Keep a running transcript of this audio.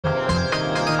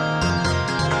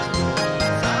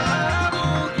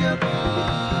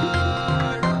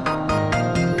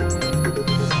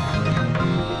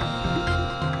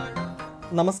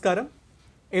നമസ്കാരം.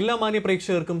 എല്ലാ മാന്യ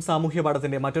പ്രേക്ഷകർക്കും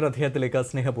സാമൂഹ്യപാഠത്തിൻ്റെ മറ്റൊരു അധ്യായത്തിലേക്ക്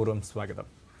സ്നേഹപൂർവ്വം സ്വാഗതം.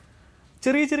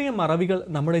 ചെറിയ ചെറിയ മറവികൾ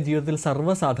നമ്മുടെ ജീവിതത്തിൽ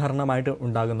സർവ്വസാധാരണമായിട്ട്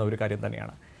ഉണ്ടാകുന്ന ഒരു കാര്യം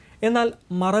തന്നെയാണ്. എന്നാൽ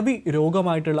മറവി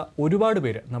രോഗമായിട്ടുള്ള ഒരുപാട്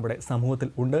പേര് നമ്മുടെ സമൂഹത്തിൽ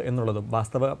ഉണ്ട് എന്നുള്ളതും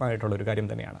വാസ്തവമായിട്ടുള്ളൊരു കാര്യം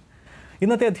തന്നെയാണ്.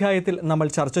 ഇന്നത്തെ അധ്യായത്തിൽ നമ്മൾ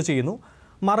ചർച്ച ചെയ്യുന്നു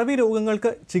മറവി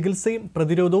രോഗങ്ങൾക്ക് ചികിത്സയും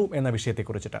പ്രതിരോധവും എന്ന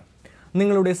വിഷയത്തെക്കുറിച്ചിട്ട്.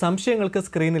 നിങ്ങളുടെ സംശയങ്ങൾക്ക്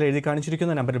സ്ക്രീനിൽ എഴുതി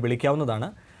കാണിച്ചിരിക്കുന്ന നമ്പറിൽ വിളിക്കാവുന്നതാണ്.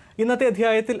 ഇന്നത്തെ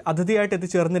അധ്യായത്തിൽ അതിഥിയായിട്ട്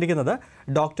എത്തിച്ചേർന്നിരിക്കുന്നത്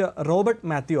ഡോക്ടർ റോബർട്ട്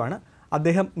മാത്യു ആണ്.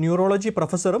 അദ്ദേഹം ന്യൂറോളജി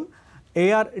പ്രൊഫസറും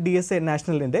ARDSA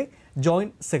നാഷണലിൻ്റെ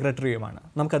ജോയിൻറ്റ് സെക്രട്ടറിയുമാണ്.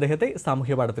 നമുക്ക് അദ്ദേഹത്തെ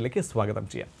സാമൂഹ്യപാഠത്തിലേക്ക് സ്വാഗതം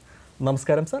ചെയ്യാം.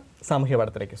 നമസ്കാരം സർ,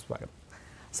 സാമൂഹ്യപാഠത്തിലേക്ക് സ്വാഗതം.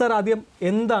 സർ, ആദ്യം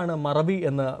എന്താണ് മറവി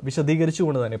എന്ന്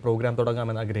വിശദീകരിച്ചുകൊണ്ട് തന്നെ പ്രോഗ്രാം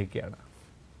തുടങ്ങാമെന്ന് ആഗ്രഹിക്കുകയാണ്.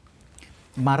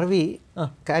 മറവി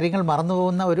കാര്യങ്ങൾ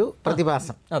മറന്നുപോകുന്ന ഒരു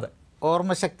പ്രതിഭാസം, അതെ,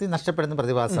 ഓർമ്മശക്തി നഷ്ടപ്പെടുന്ന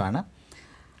പ്രതിഭാസമാണ്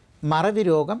മറവി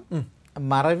രോഗം.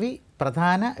 മറവി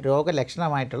പ്രധാന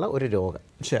രോഗലക്ഷണമായിട്ടുള്ള ഒരു രോഗം.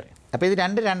 ശരി. അപ്പോൾ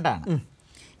ഇത് രണ്ടാണ്.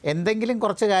 എന്തെങ്കിലും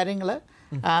കുറച്ച് കാര്യങ്ങൾ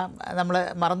നമ്മൾ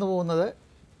മറന്നു പോകുന്നത്,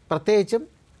 പ്രത്യേകിച്ചും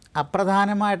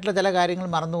അപ്രധാനമായിട്ടുള്ള ചില കാര്യങ്ങൾ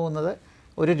മറന്നു പോകുന്നത്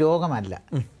ഒരു രോഗമല്ല,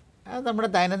 അത്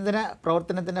നമ്മുടെ ദൈനംദിന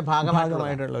പ്രവർത്തനത്തിൻ്റെ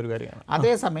ഭാഗമായിട്ടുള്ള ഒരു കാര്യമാണ്.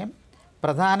 അതേസമയം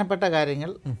പ്രധാനപ്പെട്ട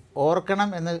കാര്യങ്ങൾ ഓർക്കണം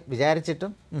എന്ന്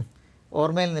വിചാരിച്ചിട്ടും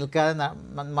ഓർമ്മയിൽ നിൽക്കാതെ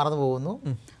മറന്നു പോകുന്നു,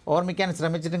 ഓർമ്മിക്കാൻ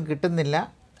ശ്രമിച്ചിട്ടും കിട്ടുന്നില്ല.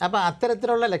 അപ്പോൾ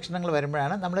അത്തരത്തിലുള്ള ലക്ഷണങ്ങൾ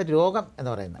വരുമ്പോഴാണ് നമ്മൾ രോഗം എന്ന്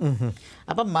പറയുന്നത്.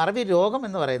 അപ്പം മറവി രോഗം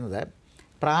എന്ന് പറയുന്നത്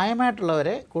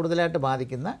പ്രായമായിട്ടുള്ളവരെ കൂടുതലായിട്ട്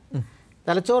ബാധിക്കുന്ന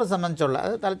തലച്ചോറ്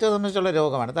സംബന്ധിച്ചുള്ള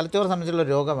രോഗമാണ്. തലച്ചോറ് സംബന്ധിച്ചുള്ള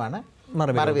രോഗമാണ്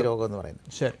മറവി രോഗം എന്ന്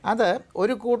പറയുന്നത്. അത്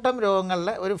ഒരു കൂട്ടം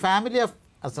രോഗങ്ങളുടെ ഒരു ഫാമിലി ഓഫ്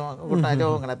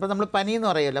രോഗങ്ങൾ. ഇപ്പോൾ നമ്മൾ പനി എന്ന്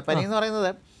പറയുമല്ലോ, പനി എന്ന്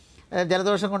പറയുന്നത്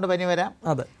ജലദോഷം കൊണ്ട് പനി വരാം,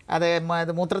 അത്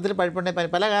മൂത്രത്തിൽ പഴുപ്പുണ്ടെങ്കിൽ പനി,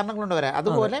 പല കാരണങ്ങളുണ്ട് വരാം.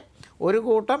 അതുപോലെ ഒരു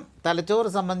കൂട്ടം തലച്ചോറ്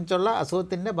സംബന്ധിച്ചുള്ള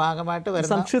അസുഖത്തിൻ്റെ ഭാഗമായിട്ട്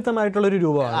വരുന്ന സംക്ഷിപ്തമായിട്ടുള്ളൊരു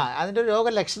രൂപമാണ്, അതിൻ്റെ ഒരു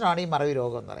രോഗലക്ഷണമാണ് ഈ മറവി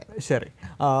രോഗം എന്ന് പറയുന്നത്. ശരി.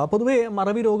 പൊതുവേ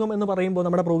മറവി രോഗം എന്ന് പറയുമ്പോൾ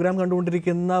നമ്മുടെ പ്രോഗ്രാം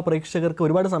കണ്ടുകൊണ്ടിരിക്കുന്ന പ്രേക്ഷകർക്ക്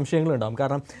ഒരുപാട് സംശയങ്ങളുണ്ടാകും.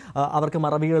 കാരണം അവർക്ക്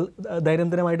മറവികൾ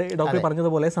ദൈനംദിനമായിട്ട് ഡോക്ടർ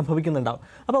പറഞ്ഞതുപോലെ സംഭവിക്കുന്നുണ്ടാവും.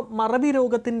 അപ്പം മറവി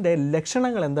രോഗത്തിൻ്റെ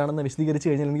ലക്ഷണങ്ങൾ എന്താണെന്ന് വിശദീകരിച്ച്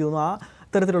കഴിഞ്ഞാൽ എനിക്ക് തോന്നുന്നു ആ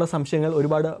തരത്തിലുള്ള സംശയങ്ങൾ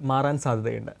ഒരുപാട് മാറാൻ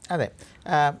സാധ്യതയുണ്ട്. അതെ,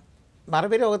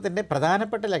 മറവി രോഗത്തിൻ്റെ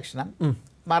പ്രധാനപ്പെട്ട ലക്ഷണം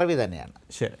മറവി തന്നെയാണ്.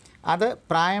 ശരി. അത്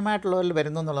പ്രായമായിട്ടുള്ളവരിൽ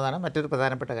വരുന്നു എന്നുള്ളതാണ് മറ്റൊരു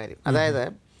പ്രധാനപ്പെട്ട കാര്യം. അതായത്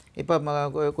ഇപ്പം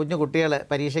കുഞ്ഞു കുട്ടികൾ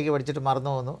പരീക്ഷയ്ക്ക് പഠിച്ചിട്ട് മറന്നു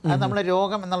പോകുന്നു, അത് നമ്മൾ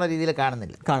രോഗം എന്നുള്ള രീതിയിൽ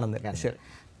കാണുന്നില്ല. ശരി.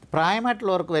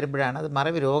 പ്രായമായിട്ടുള്ളവർക്ക് വരുമ്പോഴാണ് അത്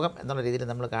മറവി രോഗം എന്നുള്ള രീതിയിൽ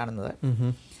നമ്മൾ കാണുന്നത്.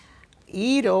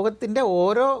 ഈ രോഗത്തിൻ്റെ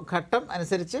ഓരോ ഘട്ടം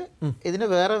അനുസരിച്ച് ഇതിന്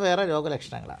വേറെ വേറെ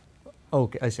രോഗലക്ഷണങ്ങളാണ്.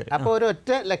 ഓക്കെ, അത് ശരി. അപ്പോൾ ഒരു ഒറ്റ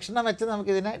ലക്ഷണം വെച്ച്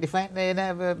നമുക്കിതിനെ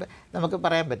നമുക്ക്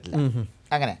പറയാൻ പറ്റില്ല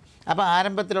അങ്ങനെ. അപ്പോൾ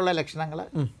ആരംഭത്തിലുള്ള ലക്ഷണങ്ങൾ,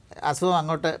 അസുഖം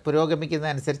അങ്ങോട്ട്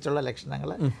പുരോഗമിക്കുന്നതനുസരിച്ചുള്ള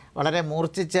ലക്ഷണങ്ങൾ, വളരെ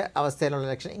മൂർച്ഛിച്ച അവസ്ഥയിലുള്ള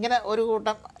ലക്ഷണം, ഇങ്ങനെ ഒരു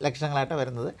കൂട്ടം ലക്ഷണങ്ങളായിട്ട്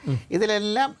വരുന്നത്.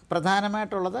 ഇതിലെല്ലാം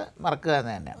പ്രധാനമായിട്ടുള്ളത് മറക്കുക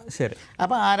എന്ന് തന്നെയാണ്. ശരി.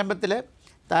 അപ്പോൾ ആരംഭത്തിൽ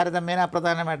താരതമ്യേന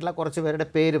അപ്രധാനമായിട്ടുള്ള കുറച്ച് പേരുടെ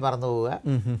പേര് മറന്നു പോവുക,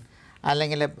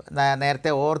 അല്ലെങ്കിൽ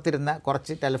നേരത്തെ ഓർത്തിരുന്ന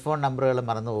കുറച്ച് ടെലിഫോൺ നമ്പറുകൾ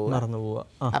മറന്നു പോവുക.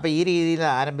 അപ്പോൾ ഈ രീതിയിൽ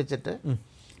ആരംഭിച്ചിട്ട്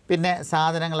പിന്നെ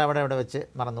സാധനങ്ങൾ അവിടെ വെച്ച്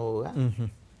മറന്നു പോവുക.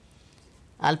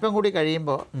 അല്പം കൂടി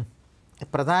കഴിയുമ്പോൾ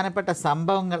പ്രധാനപ്പെട്ട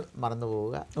സംഭവങ്ങൾ മറന്നു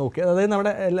പോവുക. ഓക്കെ, അതായത്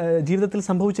നമ്മുടെ ജീവിതത്തിൽ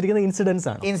സംഭവിച്ചിരിക്കുന്ന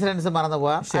ഇൻസിഡൻസ് മറന്നു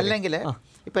പോവുക. അല്ലെങ്കിൽ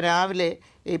ഇപ്പം രാവിലെ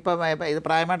ഇപ്പം ഇത്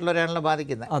പ്രായമായിട്ടുള്ളവരാണല്ലോ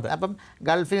ബാധിക്കുന്നത്. അപ്പം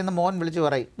ഗൾഫിൽ നിന്ന് മോൻ വിളിച്ച്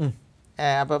പറയും,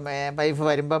 അപ്പം വൈഫ്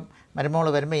വരുമ്പം മരുമോൾ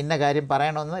വരുമ്പോൾ ഇന്ന കാര്യം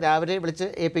പറയണമെന്ന് രാവിലെ വിളിച്ച്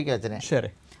ഏൽപ്പിക്കും അച്ഛനെ.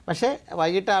 ശരി. പക്ഷേ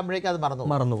വൈകിട്ടാകുമ്പോഴേക്കും അത്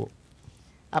മറന്നു പോകും.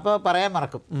 അപ്പോൾ പറയാൻ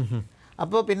മറക്കും.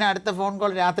 അപ്പോൾ പിന്നെ അടുത്ത ഫോൺ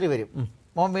കോൾ രാത്രി വരും.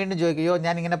 മോൻ വീണ്ടും ചോദിക്കും, യോ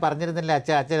ഞാനിങ്ങനെ പറഞ്ഞിരുന്നില്ല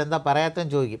അച്ഛൻ എന്താ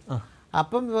പറയാത്തെന്ന് ചോദിക്കും.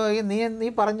 അപ്പം നീ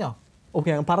പറഞ്ഞോ?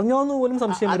 ഓക്കെ, പറഞ്ഞോന്ന് പോലും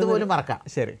സംശയം, അതുപോലും മറക്കാം.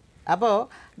 ശരി. അപ്പോൾ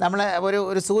നമ്മൾ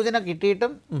ഒരു സൂചന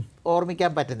കിട്ടിയിട്ടും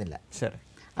ഓർമ്മിക്കാൻ പറ്റുന്നില്ല. ശരി.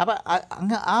 അപ്പോൾ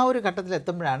ആ ഒരു ഘട്ടത്തിൽ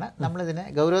എത്തുമ്പോഴാണ് നമ്മളിതിനെ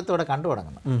ഗൗരവത്തോടെ കണ്ടു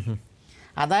തുടങ്ങുന്നത്.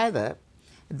 അതായത്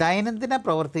ദൈനംദിന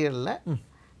പ്രവൃത്തികളിൽ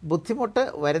ബുദ്ധിമുട്ട്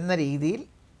വരുന്ന രീതിയിൽ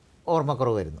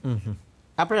ഓർമ്മക്കുറവ് വരുന്നു.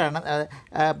 അപ്പോഴാണ്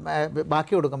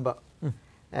ബാക്കി കൊടുക്കുമ്പോൾ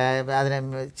അതിന്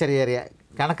ചെറിയ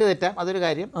കണക്ക് തെറ്റാം, അതൊരു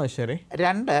കാര്യം. ശരി.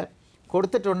 2,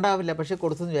 കൊടുത്തിട്ടുണ്ടാവില്ല പക്ഷെ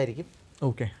കൊടുത്തെന്ന് വിചാരിക്കും.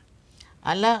 ഓക്കെ.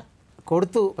 അല്ല,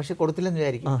 കൊടുത്തു പക്ഷെ കൊടുത്തില്ലെന്ന്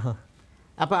വിചാരിക്കും.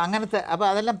 അപ്പോൾ അപ്പോൾ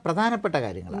അതെല്ലാം പ്രധാനപ്പെട്ട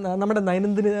കാര്യങ്ങളാണ്, നമ്മുടെ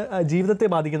ദൈനംദിന ജീവിതത്തെ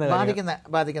ബാധിക്കുന്ന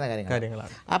കാര്യങ്ങളാണ്.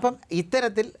 അപ്പം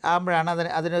ഇത്തരത്തിൽ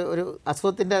ആകുമ്പോഴാണ് അതിന് ഒരു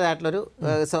അസുഖത്തിൻ്റെതായിട്ടുള്ളൊരു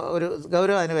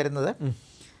ഗൗരവം അതിന് വരുന്നത്.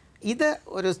 ഇത്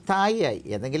ഒരു സ്ഥായിയായി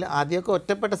എന്തെങ്കിലും ആദ്യമൊക്കെ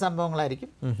ഒറ്റപ്പെട്ട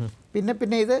സംഭവങ്ങളായിരിക്കും,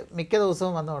 പിന്നെ ഇത് മിക്ക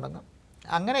ദിവസവും വന്നു തുടങ്ങും.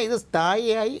 അങ്ങനെ ഇത്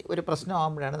സ്ഥായിയായി ഒരു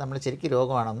പ്രശ്നമാകുമ്പോഴാണ് നമ്മൾ ശരിക്കും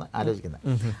രോഗമാണെന്ന് ആലോചിക്കുന്നത്.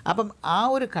 അപ്പം ആ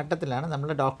ഒരു ഘട്ടത്തിലാണ് നമ്മൾ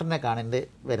ഡോക്ടറിനെ കാണേണ്ടി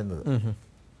വരുന്നത്.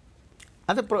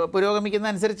 അത്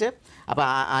പുരോഗമിക്കുന്നതനുസരിച്ച് അപ്പോൾ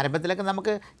ആരംഭത്തിലൊക്കെ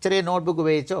നമുക്ക് ചെറിയ നോട്ട്ബുക്ക്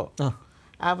ഉപയോഗിച്ചോ,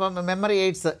 അപ്പം മെമ്മറി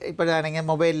എയ്ഡ്സ് ഇപ്പോഴാണെങ്കിൽ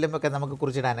മൊബൈലിലും ഒക്കെ നമുക്ക്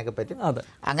കുറിച്ചിടാനൊക്കെ പറ്റും.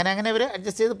 അങ്ങനെ ഇവർ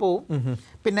അഡ്ജസ്റ്റ് ചെയ്ത് പോവും.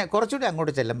 പിന്നെ കുറച്ചുകൂടി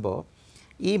അങ്ങോട്ട് ചെല്ലുമ്പോൾ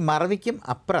ഈ മറവിക്കും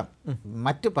അപ്പുറം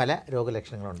മറ്റു പല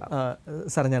രോഗലക്ഷണങ്ങളുണ്ടാകും.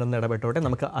 സാർ ഞാനൊന്ന് ഇടപെട്ടോട്ടെ,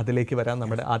 നമുക്ക് അതിലേക്ക് വരാം.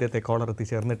 നമ്മുടെ ആദ്യത്തെ കോളർ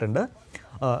എത്തിച്ചേർന്നിട്ടുണ്ട്.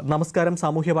 നമസ്കാരം,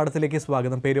 സാമൂഹ്യ പാഠത്തിലേക്ക്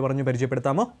സ്വാഗതം. പേര് പറഞ്ഞു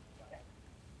പരിചയപ്പെടുത്താമോ?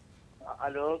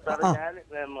 ഹലോ സാർ, ഞാൻ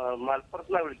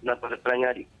മലപ്പുറത്താണ്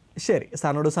വിളിക്കുന്നത്. ശരി,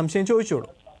 സാറിനോട് സംശയം ചോദിച്ചോളൂ.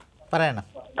 പറയണം.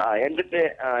 എന്റെ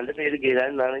പേര് ഗീരാൻ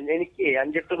എന്നാണ്. എനിക്ക്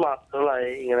 5-8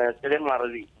 മാസങ്ങളായി ഇങ്ങനെ ചെറിയ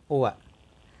മറവി.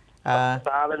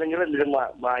 സാധനങ്ങൾ എന്തെങ്കിലും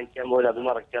വാങ്ങിക്കാൻ പോലെ അത്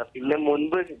മറക്കുക. പിന്നെ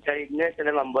മുൻപ് കഴിഞ്ഞ ചില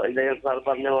നമ്പർ സാർ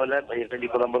പറഞ്ഞ പോലെ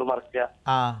ടെലിഫോൺ നമ്പർ മറക്കുക.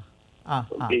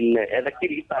 പിന്നെ ഇടയ്ക്ക്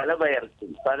എനിക്ക് തല വയർക്കും,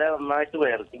 തല നന്നായിട്ട്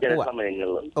വയർക്കും ചില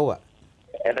സമയങ്ങളിൽ.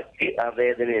 ഇടയ്ക്ക്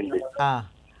വേദനയുണ്ട്.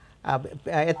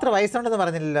 എത്ര വയസ്സുണ്ടെന്ന്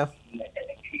പറഞ്ഞില്ലല്ലോ?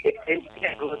 എനിക്ക്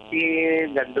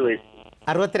 62 വയസ്സ്.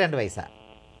 62 വയസ്സാ?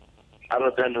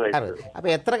 62 വയസ്സ്. അപ്പൊ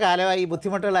എത്ര കാലമായി ഈ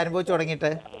ബുദ്ധിമുട്ടുകൾ അനുഭവിച്ചു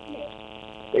തുടങ്ങിയിട്ട്?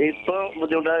 ഇപ്പൊ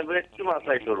ബുദ്ധിമുട്ടായി 8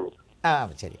 മാസമായിട്ടുള്ളൂ.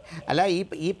 ശരി. അല്ല,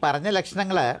 ഈ പറഞ്ഞ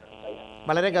ലക്ഷണങ്ങൾ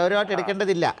വളരെ ഗൗരവമായിട്ട്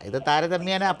എടുക്കേണ്ടതില്ല. ഇത്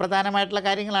താരതമ്യേന അപ്രധാനമായിട്ടുള്ള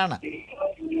കാര്യങ്ങളാണ്.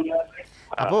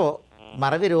 അപ്പോൾ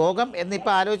മറവി രോഗം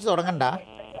എന്നിപ്പോൾ ആലോചിച്ച് തുടങ്ങണ്ട.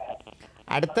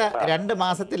 അടുത്ത 2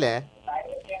 മാസത്തിൽ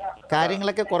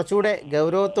കാര്യങ്ങളൊക്കെ കുറച്ചുകൂടെ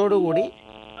ഗൗരവത്തോടു കൂടി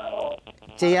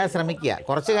ചെയ്യാൻ ശ്രമിക്കുക.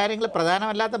 കുറച്ച് കാര്യങ്ങൾ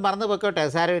പ്രധാനമല്ലാത്ത മറന്നു പോയിക്കോട്ടെ,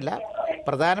 സാരമില്ല.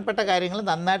 പ്രധാനപ്പെട്ട കാര്യങ്ങൾ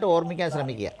നന്നായിട്ട് ഓർമ്മിക്കാൻ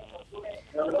ശ്രമിക്കുക,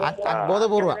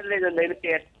 ബോധപൂർവ്വം.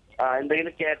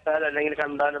 എന്തെങ്കിലും കേട്ടാൽ അല്ലെങ്കിൽ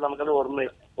കണ്ടാലും നമുക്കത്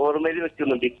ഓർമ്മയിൽ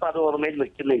വെക്കുന്നുണ്ട്. ഇപ്പൊ അത് ഓർമ്മയിൽ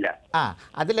നിൽക്കുന്നില്ല.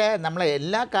 അതിൽ നമ്മൾ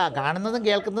എല്ലാ കാണുന്നതും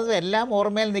കേൾക്കുന്നതും എല്ലാം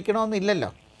ഓർമ്മയിൽ നിൽക്കണമെന്നില്ലല്ലോ.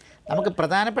 നമുക്ക്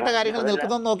പ്രധാനപ്പെട്ട കാര്യങ്ങൾ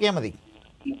നിൽക്കുന്നതെന്ന് നോക്കിയാൽ മതി.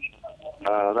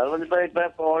 ഇപ്പൊ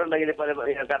ഫോൺ ഉണ്ടെങ്കിൽ പല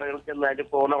കടകൾക്ക് ചെന്നാലും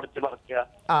ഫോൺ അടച്ച് മറക്കുക,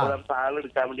 സാധനം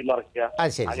എടുക്കാൻ വേണ്ടി മറക്കുക,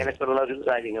 അങ്ങനെയൊക്കെയുള്ള ഒരു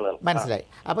കാര്യങ്ങളാണ്. മനസ്സിലായി.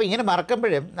 അപ്പോൾ ഇങ്ങനെ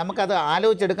മറക്കുമ്പോഴും നമുക്കത്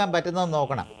ആലോചിച്ചെടുക്കാൻ പറ്റുന്നതെന്ന്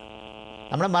നോക്കണം.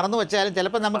 നമ്മൾ മറന്നു വെച്ചാലും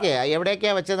ചിലപ്പോൾ നമുക്ക്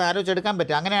എവിടെയൊക്കെയാണ് വെച്ചത് ആലോചിച്ചെടുക്കാൻ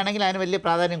പറ്റും. അങ്ങനെയാണെങ്കിൽ അതിന് വലിയ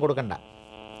പ്രാധാന്യം കൊടുക്കണ്ട.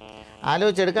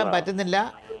 ആലോചിച്ചെടുക്കാൻ പറ്റുന്നില്ല,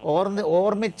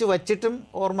 ഓർമ്മിച്ച് വച്ചിട്ടും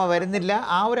ഓർമ്മ വരുന്നില്ല,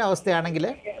 ആ ഒരു അവസ്ഥയാണെങ്കിൽ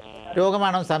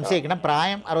രോഗമാണോ സംശയിക്കണം.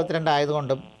 പ്രായം 62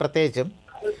 ആയതുകൊണ്ടും പ്രത്യേകിച്ചും.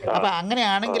 അപ്പോൾ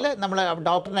അങ്ങനെയാണെങ്കിൽ നമ്മൾ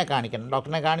ഡോക്ടറിനെ കാണിക്കണം.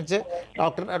 ഡോക്ടറിനെ കാണിച്ച്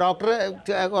ഡോക്ടർ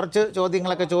കുറച്ച്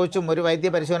ചോദ്യങ്ങളൊക്കെ ചോദിച്ചും ഒരു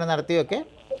വൈദ്യപരിശോധന നടത്തിയൊക്കെ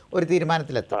ഒരു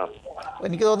തീരുമാനത്തിലെത്തും.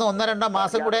 എനിക്ക് തോന്നുന്നു 1-2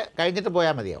 മാസം കൂടെ കഴിഞ്ഞിട്ട്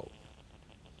പോയാൽ മതിയാവും.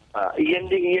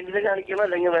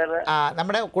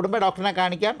 നമ്മുടെ കുടുംബ ഡോക്ടറിനെ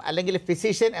കാണിക്കാം, അല്ലെങ്കിൽ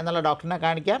ഫിസിഷ്യൻ എന്നുള്ള ഡോക്ടറിനെ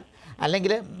കാണിക്കാം,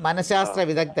 അല്ലെങ്കിൽ മനഃശാസ്ത്ര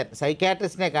വിദഗ്ധൻ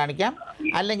സൈക്യാട്രിസ്റ്റിനെ കാണിക്കാം,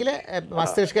 അല്ലെങ്കിൽ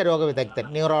മസ്തിഷ്ക രോഗ വിദഗ്ധൻ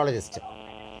ന്യൂറോളജിസ്റ്റ്.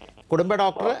 കുടുംബ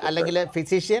ഡോക്ടർ, അല്ലെങ്കിൽ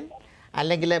ഫിസിഷ്യൻ,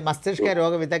 അല്ലെങ്കിൽ മസ്തിഷ്ക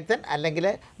രോഗ വിദഗ്ധൻ, അല്ലെങ്കിൽ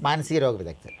മാനസിക രോഗ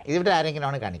വിദഗ്ധൻ. ഇവിടെ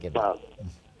ആരെങ്കിലുമാണ് കാണിക്കേണ്ടത്.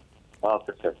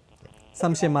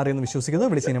 സംശയം മാറിയെന്ന് വിശ്വസിക്കുന്നു.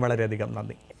 വിളിച്ചതിന് വളരെയധികം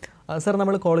നന്ദി. സാർ,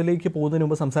 നമ്മൾ കോളിലേക്ക് പോകുന്നതിന്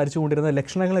മുമ്പ് സംസാരിച്ചു കൊണ്ടിരുന്ന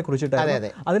ലക്ഷണങ്ങളെ കുറിച്ചിട്ടാണ്.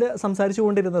 അതിൽ സംസാരിച്ചു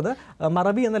കൊണ്ടിരുന്നത്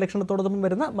മറവി എന്ന ലക്ഷണത്തോടൊപ്പം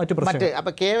വരുന്ന മറ്റു പ്രശ്നങ്ങൾ.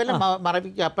 അപ്പോൾ കേവലം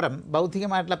മറവിക്ക് അപ്പുറം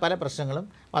ബൗദ്ധികമായിട്ടുള്ള പല പ്രശ്നങ്ങളും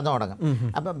വന്നു തുടങ്ങും.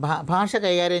 അപ്പം ഭാഷ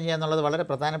കൈകാര്യം ചെയ്യുക എന്നുള്ളത് വളരെ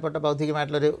പ്രധാനപ്പെട്ട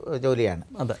ബൗദ്ധികമായിട്ടുള്ളൊരു ജോലിയാണ്.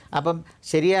 അപ്പം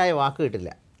ശരിയായ വാക്ക്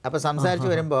കിട്ടില്ല. അപ്പോൾ സംസാരിച്ച്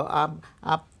വരുമ്പോൾ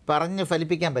ആ പറഞ്ഞ്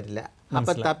ഫലിപ്പിക്കാൻ പറ്റില്ല.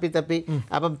 അപ്പം തപ്പി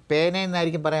അപ്പം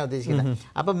പേനയെന്നായിരിക്കും പറയാൻ ഉദ്ദേശിക്കുന്നത്.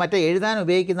 അപ്പം മറ്റേ എഴുതാൻ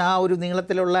ഉപയോഗിക്കുന്ന ആ ഒരു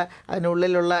നീളത്തിലുള്ള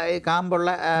അതിനുള്ളിലുള്ള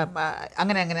കാമ്പുള്ള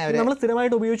അങ്ങനെ അവർ നമ്മൾ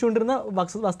സ്ഥിരമായിട്ട് ഉപയോഗിച്ചുകൊണ്ടിരുന്ന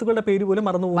വസ്തുക്കളുടെ പേര് പോലും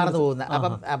മറന്നു പോകുന്ന.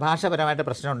 അപ്പം ഭാഷാപരമായിട്ട്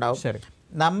പ്രശ്നം ഉണ്ടാവും.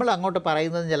 നമ്മൾ അങ്ങോട്ട്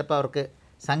പറയുന്നത് ചിലപ്പോൾ അവർക്ക്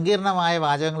സങ്കീർണമായ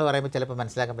വാചകങ്ങൾ പറയുമ്പോൾ ചിലപ്പോൾ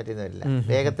മനസ്സിലാക്കാൻ പറ്റുന്ന വരില്ല.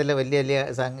 വേഗത്തിൽ വലിയ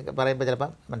പറയുമ്പോൾ ചിലപ്പോൾ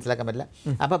മനസ്സിലാക്കാൻ പറ്റില്ല.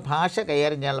 അപ്പോൾ ഭാഷ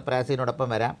കൈകാര്യം ചെയ്യാനുള്ള പ്രയാസത്തിനോടൊപ്പം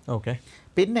വരാം.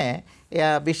 പിന്നെ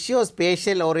വിഷ്യോ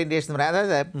സ്പേഷ്യൽ ഓറിയൻറ്റേഷൻ എന്ന് പറയാം.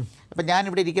 അതായത് അപ്പം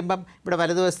ഞാനിവിടെ ഇരിക്കുമ്പം ഇവിടെ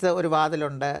വലതുവശത്ത് ഒരു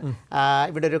വാതിലുണ്ട്,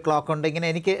 ഇവിടെ ഒരു ക്ലോക്ക് ഉണ്ട്, ഇങ്ങനെ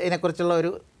എനിക്ക് ഇതിനെക്കുറിച്ചുള്ള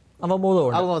ഒരു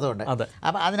അവബോധമുണ്ട്.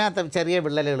 അപ്പം അതിനകത്ത് ചെറിയ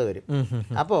വിള്ളലുകൾ വരും.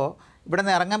 അപ്പോൾ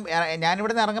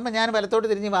ഞാനിവിടെ നിന്ന് ഇറങ്ങുമ്പോൾ ഞാൻ വലത്തോട്ട്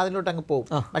തിരിഞ്ഞ് വാതിലോട്ട് അങ്ങ് പോകും.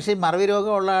 പക്ഷേ ഈ മറവി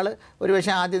രോഗമുള്ള ആൾ ഒരു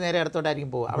പക്ഷേ ആദ്യം നേരെ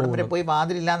ഇടത്തോട്ടായിരിക്കും പോകുക. അവിടെ വരെ പോയി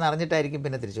വാതിലില്ലാന്ന് അറിഞ്ഞിട്ടായിരിക്കും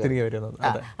പിന്നെ തിരിച്ചു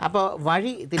വരുന്നത്. അപ്പോൾ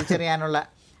വഴി തിരിച്ചറിയാനുള്ള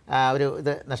ഒരു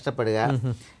ഇത് നഷ്ടപ്പെടുക.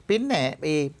 പിന്നെ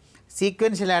ഈ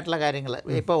സീക്വൻഷ്യലായിട്ടുള്ള കാര്യങ്ങൾ,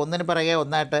 ഇപ്പോൾ ഒന്നിന് പിറകെ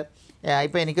ഒന്നായിട്ട്.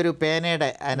 ഇപ്പോൾ എനിക്കൊരു പേനയുടെ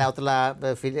അതിനകത്തുള്ള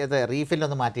ഇത്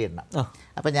റീഫില്ലൊന്ന് മാറ്റിയിടണം.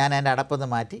 അപ്പോൾ ഞാൻ അതിൻ്റെ അടപ്പൊന്ന്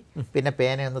മാറ്റി, പിന്നെ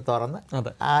പേനയൊന്ന് തുറന്ന്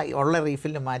ആ ഉള്ള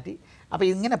റീഫില്ല് മാറ്റി. അപ്പോൾ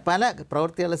ഇങ്ങനെ പല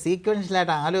പ്രവൃത്തികൾ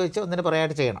സീക്വൻഷ്യലായിട്ട് ആലോചിച്ച് ഒന്നിന്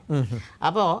പുറകെയായിട്ട് ചെയ്യണം.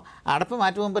 അപ്പോൾ അടപ്പ്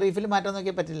മാറ്റും മുമ്പ് റീഫിൽ മാറ്റാൻ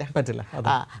നോക്കിയാൽ പറ്റില്ല.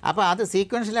 അപ്പോൾ അത്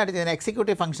സീക്വൻഷ്യലായിട്ട് ചെയ്യുന്ന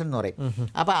എക്സിക്യൂട്ടീവ് ഫംഗ്ഷൻ എന്ന് പറയും.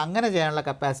 അപ്പോൾ അങ്ങനെ ചെയ്യാനുള്ള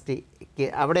കപ്പാസിറ്റിക്ക്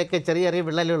അവിടെയൊക്കെ ചെറിയ ചെറിയ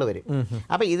വിള്ളലുകൾ വരും.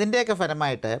 അപ്പോൾ ഇതിൻ്റെയൊക്കെ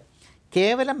ഫലമായിട്ട്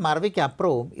കേവലം മറവിക്ക്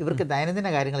അപ്പുറവും ഇവർക്ക് ദൈനംദിന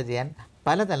കാര്യങ്ങൾ ചെയ്യാൻ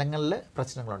പല തലങ്ങളിൽ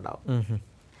പ്രശ്നങ്ങളുണ്ടാവും.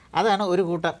 അതാണ് ഒരു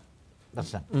കൂട്ടം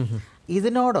പ്രശ്നം.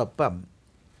 ഇതിനോടൊപ്പം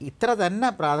ഇത്ര തന്നെ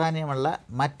പ്രാധാന്യമുള്ള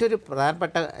മറ്റൊരു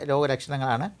പ്രധാനപ്പെട്ട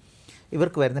രോഗലക്ഷണങ്ങളാണ്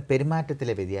ഇവർക്ക് വരുന്ന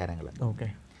പെരുമാറ്റത്തിലെ വ്യതിയാനങ്ങൾ.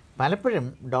 പലപ്പോഴും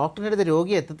ഡോക്ടറിൻ്റെ അടുത്ത്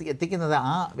രോഗിയെ എത്തിക്കുന്നത്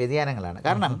ആ വ്യതിയാനങ്ങളാണ്.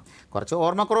 കാരണം കുറച്ച്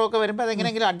ഓർമ്മക്കുറവൊക്കെ വരുമ്പോൾ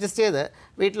അതെങ്ങനെയെങ്കിലും അഡ്ജസ്റ്റ് ചെയ്ത്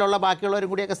വീട്ടിലുള്ള ബാക്കിയുള്ളവരും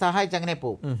കൂടിയൊക്കെ സഹായിച്ച് അങ്ങനെ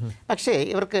പോകും. പക്ഷേ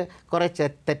ഇവർക്ക് കുറേ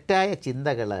തെറ്റായ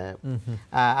ചിന്തകൾ,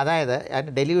 അതായത്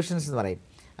അതിന് ഡെല്യൂഷൻസ് എന്ന് പറയും.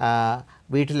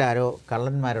 വീട്ടിലാരോ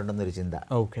കള്ളന്മാരുണ്ടെന്നൊരു ചിന്ത,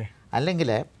 ഓക്കെ,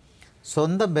 അല്ലെങ്കിൽ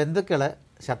സ്വന്തം ബന്ധുക്കൾ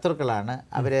ശത്രുക്കളാണ്,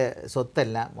 അവർ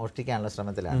സ്വത്തെല്ലാം മോഷ്ടിക്കാനുള്ള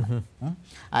ശ്രമത്തിലാണ്.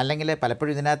 അല്ലെങ്കിൽ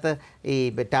പലപ്പോഴും ഇതിനകത്ത് ഈ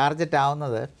ടാർഗറ്റ്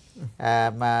ആവുന്നത്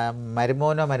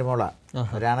മരുമോനോ മരുമോളോ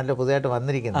അവരാണല്ലോ പുതിയതായിട്ട്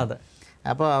വന്നിരിക്കുന്നത്.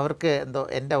 അപ്പോൾ അവർക്ക് എന്തോ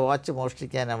എൻ്റെ വാച്ച്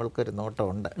മോഷ്ടിക്കാൻ അവൾക്കൊരു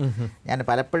നോട്ടമുണ്ട്, ഞാൻ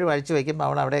പലപ്പോഴും അഴിച്ചു വയ്ക്കുമ്പോൾ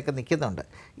അവൾ അവിടെയൊക്കെ നിൽക്കുന്നുണ്ട്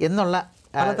എന്നുള്ള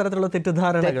പലതരത്തിലുള്ള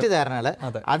തെറ്റിദ്ധാരണകൾ.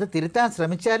 അത് തിരുത്താൻ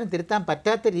ശ്രമിച്ചാലും തിരുത്താൻ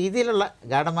പറ്റാത്ത രീതിയിലുള്ള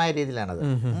ഗാഢമായ രീതിയിലാണത്.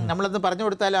 നമ്മളൊന്ന് പറഞ്ഞു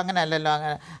കൊടുത്താലും അങ്ങനെ അല്ലല്ലോ,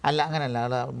 അങ്ങനെയല്ല,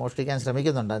 അവൾ മോഷ്ടിക്കാൻ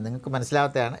ശ്രമിക്കുന്നുണ്ട്, നിങ്ങൾക്ക്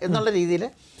മനസ്സിലാവാത്തതാണ് എന്നുള്ള രീതിയിൽ.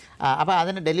 അപ്പോൾ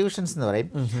അതിന് ഡെല്യൂഷൻസ് എന്ന് പറയും.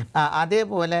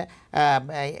 അതേപോലെ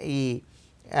ഈ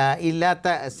ഇല്ലാത്ത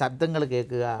ശബ്ദങ്ങൾ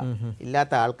കേൾക്കുക,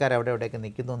 ഇല്ലാത്ത ആൾക്കാർ അവിടെ എവിടെയൊക്കെ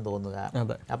നിൽക്കുന്നു എന്ന് തോന്നുക.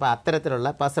 അപ്പോൾ അത്തരത്തിലുള്ള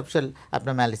പെർസെപ്ഷൻ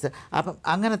അബ്നോർമാലിറ്റീസ്. അപ്പം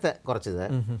അങ്ങനത്തെ കുറച്ചത്,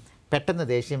 പെട്ടെന്ന്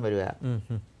ദേഷ്യം വരിക,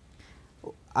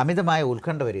 അമിതമായ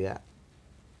ഉത്കണ്ഠ വരിക,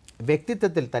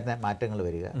 വ്യക്തിത്വത്തിൽ തന്നെ മാറ്റങ്ങൾ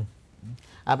വരിക.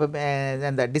 അപ്പം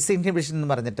എന്താ ഡിസിൻഹിബിഷൻ എന്ന്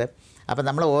പറഞ്ഞിട്ട്, അപ്പം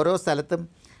നമ്മൾ ഓരോ സ്ഥലത്തും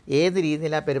ഏത്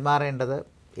രീതിയിലാണ് പെരുമാറേണ്ടത്,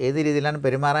 ഏത് രീതിയിലാണ്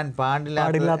പെരുമാറാൻ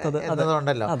പാടില്ലാത്തത്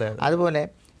എന്നതുണ്ടല്ലോ. അതുപോലെ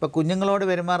ഇപ്പോൾ കുഞ്ഞുങ്ങളോട്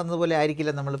പെരുമാറുന്നത് പോലെ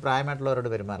ആയിരിക്കില്ല നമ്മൾ പ്രായമായിട്ടുള്ളവരോട്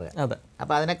പെരുമാറുക.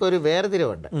 അപ്പോൾ അതിനൊക്കെ ഒരു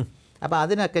വേർതിരിവുണ്ട്. അപ്പോൾ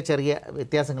അതിനൊക്കെ ചെറിയ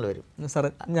വ്യത്യാസങ്ങൾ വരും. സാർ,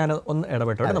 ഞാൻ ഒന്ന്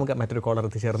ഇടപെട്ടോടെ, നമുക്ക് മറ്റൊരു കോളർ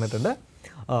എത്തിച്ചേർന്നിട്ടുണ്ട്.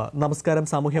 നമസ്കാരം,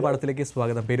 സാമൂഹ്യ പാഠത്തിലേക്ക്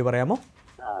സ്വാഗതം. പേര് പറയാമോ?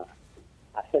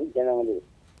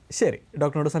 ശരി,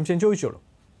 ഡോക്ടറിനോട് സംശയം ചോദിച്ചോളൂ.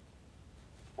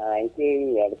 എനിക്ക്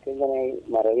ഇടയ്ക്ക് ഇങ്ങനെ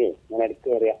മറവേ ഇങ്ങനെ ഇടയ്ക്ക്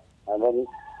അറിയാം, അപ്പം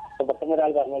പെട്ടെന്ന്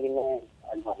ഒരാൾ പറഞ്ഞു,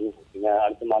 പിന്നെ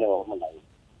അടുത്ത നാളെ ഓർമ്മ ഉണ്ടായി.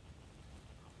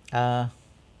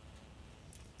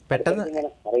 പെട്ടെന്ന്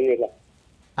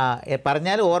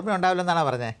പറഞ്ഞാലും ഓർമ്മ ഉണ്ടാവില്ലെന്നാണോ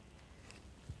പറഞ്ഞത്?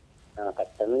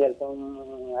 പെട്ടെന്ന് ചിലപ്പം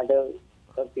അത്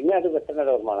പിന്നെ അത് പെട്ടെന്ന്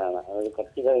ഓർമ്മയാണ്,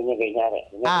 കുറച്ച് കഴിഞ്ഞാൽ.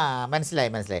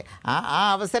 മനസ്സിലായി. ആ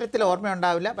അവസരത്തിൽ ഓർമ്മ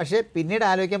ഉണ്ടാവില്ല, പക്ഷേ പിന്നീട്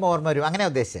ആലോചിക്കുമ്പോൾ ഓർമ്മ വരും, അങ്ങനെ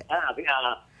ഉദ്ദേശിച്ചത്.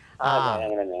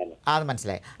 അത്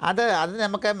മനസ്സിലായി. അത്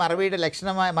നമുക്ക് മറവിയുടെ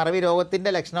ലക്ഷണമായി, മറവി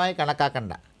രോഗത്തിൻ്റെ ലക്ഷണമായി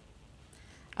കണക്കാക്കണ്ട.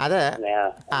 അത്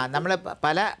നമ്മൾ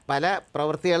പല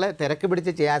പ്രവൃത്തികൾ തിരക്ക്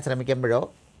പിടിച്ച് ചെയ്യാൻ ശ്രമിക്കുമ്പോഴോ,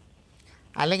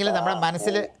 അല്ലെങ്കിൽ നമ്മുടെ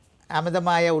മനസ്സിൽ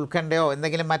അമിതമായ ഉത്കണ്ഠയോ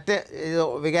എന്തെങ്കിലും മറ്റ്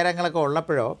വികാരങ്ങളൊക്കെ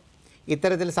ഉള്ളപ്പോഴോ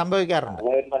ഇത്തരത്തിൽ സംഭവിക്കാറുണ്ട്.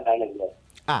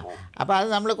 അപ്പോൾ അത്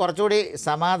നമ്മൾ കുറച്ചുകൂടി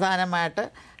സമാധാനമായിട്ട്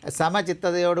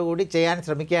സമചിത്തതയോടുകൂടി ചെയ്യാൻ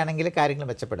ശ്രമിക്കുകയാണെങ്കിൽ കാര്യങ്ങൾ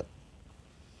മെച്ചപ്പെടും.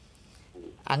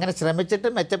 അങ്ങനെ ശ്രമിച്ചിട്ട്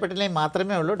മെച്ചപ്പെട്ടില്ലെങ്കിൽ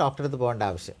മാത്രമേ ഉള്ളൂ ഡോക്ടറെ അടുത്ത് പോകേണ്ട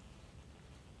ആവശ്യം.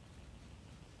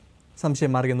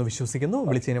 സംശയം മാറിയെന്ന് വിശ്വസിക്കുന്നു.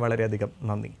 വിളിച്ചതിന് വളരെയധികം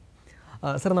നന്ദി.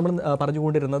 സാർ, നമ്മൾ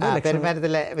പറഞ്ഞുകൊണ്ടിരുന്നത്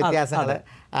പെരുമാറ്റത്തിലെ വ്യത്യാസങ്ങൾ.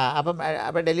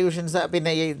 അപ്പം ഡെല്യൂഷൻസ്,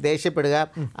 പിന്നെ ഈ ദേഷ്യപ്പെടുക,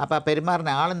 അപ്പം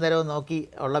പെരുമാറുന്ന ആളും തരവും നോക്കി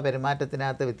ഉള്ള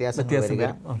പെരുമാറ്റത്തിനകത്ത് വ്യത്യാസങ്ങൾ വരിക.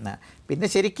 പിന്നെ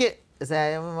ശരിക്ക്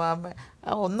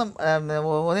ഒന്നും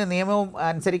നിയമവും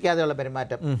അനുസരിക്കാതെയുള്ള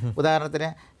പെരുമാറ്റം. ഉദാഹരണത്തിന്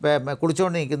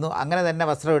കുളിച്ചുകൊണ്ട് നിൽക്കുന്നു, അങ്ങനെ തന്നെ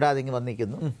വസ്ത്രം ഇടാതെ ഇങ്ങ്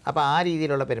വന്നിരിക്കുന്നു. അപ്പോൾ ആ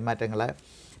രീതിയിലുള്ള പെരുമാറ്റങ്ങൾ.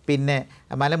 പിന്നെ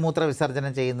മലമൂത്ര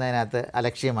വിസർജനം ചെയ്യുന്നതിനകത്ത്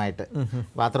അലക്ഷ്യമായിട്ട്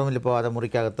ബാത്റൂമിൽ പോകാതെ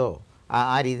മുറിക്കകത്തോ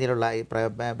ആ രീതിയിലുള്ള ഈ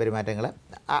പെരുമാറ്റങ്ങൾ.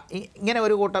 ഇങ്ങനെ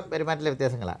ഒരു കൂട്ടം പെരുമാറ്റത്തിലെ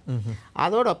വ്യത്യാസങ്ങളാണ്.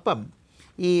 അതോടൊപ്പം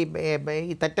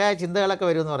ഈ തെറ്റായ ചിന്തകളൊക്കെ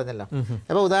വരുമെന്ന് പറഞ്ഞല്ലോ.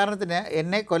 അപ്പോൾ ഉദാഹരണത്തിന്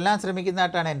എന്നെ കൊല്ലാൻ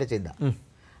ശ്രമിക്കുന്നതായിട്ടാണ് എൻ്റെ ചിന്ത,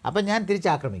 അപ്പം ഞാൻ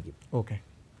തിരിച്ചാക്രമിക്കും. ഓക്കെ.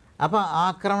 അപ്പോൾ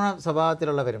ആക്രമണ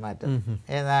സ്വഭാവത്തിലുള്ള പെരുമാറ്റം,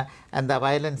 എന്താ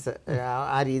വയലൻസ്,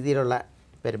 ആ രീതിയിലുള്ള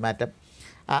പെരുമാറ്റം,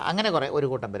 അങ്ങനെ കുറേ ഒരു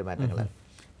കൂട്ടം പെരുമാറ്റങ്ങൾ.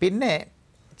 പിന്നെ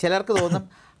ചിലർക്ക് തോന്നും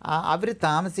അവർ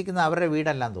താമസിക്കുന്ന അവരുടെ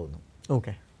വീടെല്ലാം തോന്നും.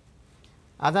 ഓക്കെ,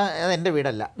 അത് എൻ്റെ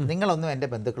വീടല്ല, നിങ്ങളൊന്നും എൻ്റെ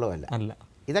ബന്ധുക്കളോ അല്ല,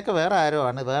 ഇതൊക്കെ വേറെ ആരോ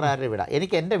ആണ്, വേറെ ആരുടെ വീടാണ്,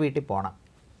 എനിക്ക് എൻ്റെ വീട്ടിൽ പോകണം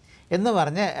എന്ന്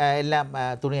പറഞ്ഞ് എല്ലാം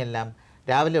തുണിയെല്ലാം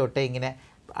രാവിലെ തൊട്ടേ ഇങ്ങനെ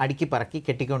അടുക്കി പറക്കി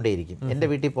കെട്ടിക്കൊണ്ടേയിരിക്കും, എൻ്റെ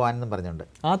വീട്ടിൽ പോകാനെന്നും പറഞ്ഞുകൊണ്ട്.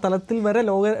 ആ തലത്തിൽ വരെ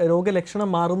രോഗലക്ഷണം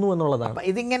മാറുന്നു എന്നുള്ളതാണ്. അപ്പം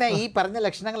ഇതിങ്ങനെ ഈ പറഞ്ഞ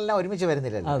ലക്ഷണങ്ങളെല്ലാം ഒരുമിച്ച്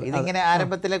വരുന്നില്ലല്ലോ. ഇതിങ്ങനെ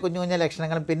ആരംഭത്തിലെ കുഞ്ഞു കുഞ്ഞ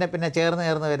ലക്ഷണങ്ങളും പിന്നെ ചേർന്ന്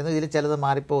വരുന്നു. ഇതിൽ ചിലത്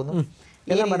മാറിപ്പോകുന്നു,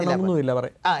 എല്ലാം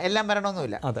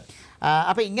വരണമെന്നുമില്ല.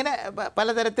 അപ്പം ഇങ്ങനെ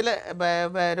പലതരത്തിൽ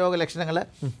രോഗലക്ഷണങ്ങൾ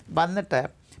വന്നിട്ട്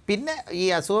പിന്നെ ഈ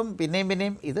അസുഖം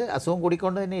പിന്നെയും ഇത് അസുഖം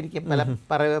കൂടിക്കൊണ്ട് തന്നെ ഇരിക്കും.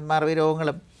 പല മറവി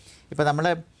രോഗങ്ങളും. ഇപ്പം നമ്മൾ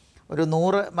ഒരു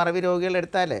 100 മറവി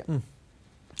രോഗികളെടുത്താൽ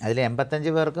അതിൽ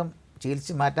 85 പേർക്കും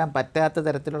ചികിത്സിച്ച് മാറ്റാൻ പറ്റാത്ത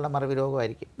തരത്തിലുള്ള മറവി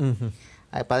രോഗമായിരിക്കും.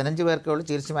 15 പേർക്കുള്ളൂ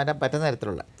ചികിത്സിച്ച് മാറ്റാൻ പറ്റുന്ന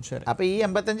തരത്തിലുള്ള. അപ്പോൾ ഈ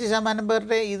 85%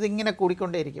 പേരുടെ ഇതിങ്ങനെ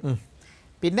കൂടിക്കൊണ്ടേയിരിക്കും.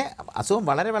 പിന്നെ അസുഖം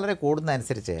വളരെ വളരെ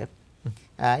കൂടുന്നതനുസരിച്ച്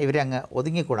ഇവരങ്ങ്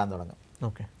ഒതുങ്ങിക്കൂടാൻ തുടങ്ങും.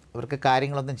 ഇവർക്ക്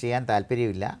കാര്യങ്ങളൊന്നും ചെയ്യാൻ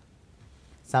താല്പര്യമില്ല,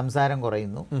 സംസാരം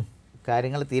കുറയുന്നു,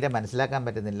 കാര്യങ്ങൾ തീരെ മനസ്സിലാക്കാൻ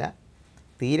പറ്റുന്നില്ല,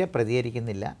 തീരെ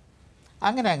പ്രതികരിക്കുന്നില്ല.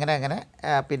 അങ്ങനെ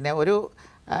പിന്നെ ഒരു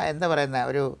എന്താ പറയുന്ന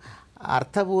ഒരു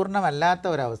അർത്ഥപൂർണമല്ലാത്ത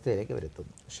ഒരവസ്ഥയിലേക്ക്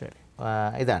വരുത്തുന്നു.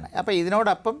 ഇതാണ്. അപ്പോൾ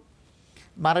ഇതിനോടൊപ്പം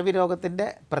മറവി രോഗത്തിൻ്റെ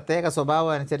പ്രത്യേക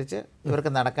സ്വഭാവം അനുസരിച്ച്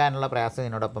ഇവർക്ക് നടക്കാനുള്ള പ്രയാസം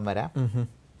ഇതിനോടൊപ്പം വരാം,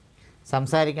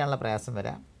 സംസാരിക്കാനുള്ള പ്രയാസം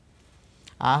വരാം,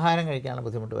 ആഹാരം കഴിക്കാനുള്ള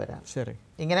ബുദ്ധിമുട്ട് വരാം.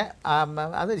 ഇങ്ങനെ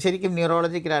അത് ശരിക്കും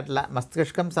ന്യൂറോളജിക്കലായിട്ടുള്ള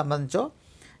മസ്തിഷ്കം സംബന്ധിച്ചോ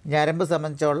ഞരമ്പ്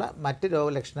സംബന്ധിച്ചുള്ള മറ്റ്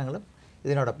രോഗലക്ഷണങ്ങളും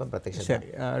ഇതിനോടൊപ്പം പ്രത്യക്ഷ. ശരി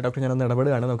ഡോക്ടർ, ഞാനൊന്ന്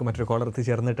ഇടപെടുകയാണ്. നമുക്ക് മറ്റൊരു കോളർ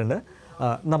എത്തിച്ചേർന്നിട്ടുണ്ട്.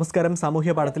 നമസ്കാരം,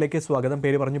 സാമൂഹ്യ പാഠത്തിലേക്ക് സ്വാഗതം.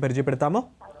 പേര് പറഞ്ഞ് പരിചയപ്പെടുത്താമോ?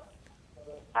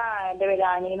 എൻ്റെ പേര്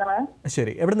ആനീന്നാണ്.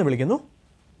 ശരി, എവിടെ നിന്ന് വിളിക്കുന്നു?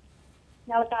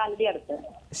 ഞങ്ങൾ കാലടി അടുത്ത്.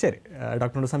 ശരി,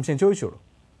 ഡോക്ടറോട് സംശയം ചോദിച്ചോളൂ.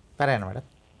 പറയണം മാഡം.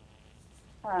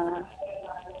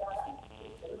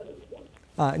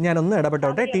 ഞാനൊന്ന്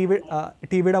ഇടപെട്ടോട്ടെ.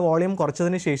 ടിവിയുടെ വോളിയം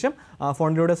കുറച്ചതിന് ശേഷം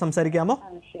ഫോണിലൂടെ സംസാരിക്കാമോ?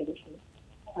 ശരി ശരി.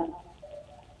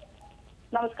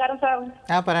 നമസ്കാരം സാർ.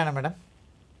 പറയണം മാഡം,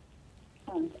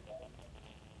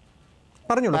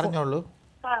 പറഞ്ഞോളൂ.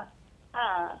 സാർ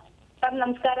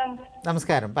നമസ്കാരം.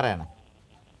 നമസ്കാരം, പറയണം.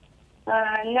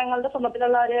 ഞങ്ങളുടെ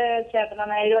കുടുംബത്തിലുള്ള ഒരു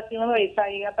ചേട്ടനാണ്, 73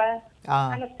 വയസ്സായി. അപ്പൊ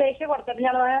അനസ്തേഷ്യ കൊടുത്തിട്ട്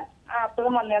ഞങ്ങൾ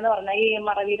അസുഖം വന്നേന്ന് പറഞ്ഞ ഈ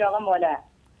മറവി രോഗം പോലെ.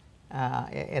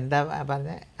 എന്താ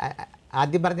പറഞ്ഞ?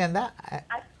 ആദ്യം പറഞ്ഞ എന്താ?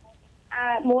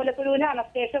 മൂലക്കുരുവിന്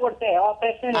അനസ്തേഷ്യ കൊടുത്തേ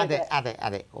ഓപ്പറേഷൻ. അതെ അതെ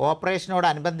അതെ,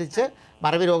 ഓപ്പറേഷനോടനുബന്ധിച്ച്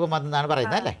മറവി രോഗം വന്നെന്നാണ്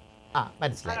പറയുന്നത് അല്ലേ?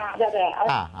 മനസ്സിലായി.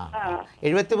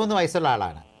 73 വയസ്സുള്ള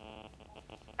ആളാണ്.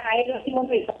 73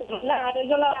 വയസ്സ്. നല്ല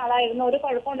ആരോഗ്യമുള്ള ആളായിരുന്നു, ഒരു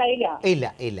കുഴപ്പമുണ്ടായില്ല. ഇല്ല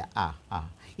ഇല്ല.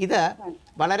 ഇത്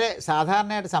വളരെ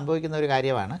സാധാരണയായിട്ട് സംഭവിക്കുന്ന ഒരു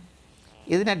കാര്യമാണ്.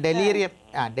 ഇതിനെ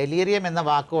ഡെലീറിയം എന്ന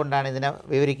വാക്കുകൊണ്ടാണ് ഇതിനെ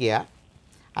വിവരിക്കുക.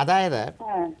 അതായത്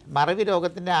മറവി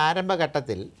രോഗത്തിൻ്റെ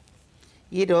ആരംഭഘട്ടത്തിൽ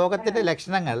ഈ രോഗത്തിൻ്റെ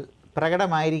ലക്ഷണങ്ങൾ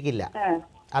പ്രകടമായിരിക്കില്ല.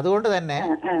 അതുകൊണ്ട് തന്നെ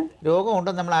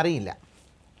രോഗമുണ്ടെന്ന് നമ്മൾ അറിയില്ല.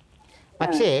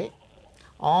 പക്ഷേ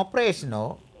ഓപ്പറേഷനോ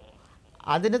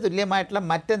അതിന് തുല്യമായിട്ടുള്ള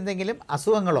മറ്റെന്തെങ്കിലും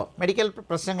അസുഖങ്ങളോ മെഡിക്കൽ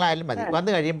പ്രശ്നങ്ങളായാലും മതി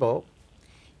വന്നു കഴിയുമ്പോൾ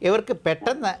ഇവർക്ക്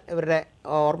പെട്ടെന്ന് ഇവരുടെ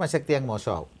ഓർമ്മശക്തി അങ്ങ്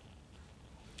മോശമാവും.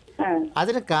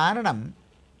 അതിന് കാരണം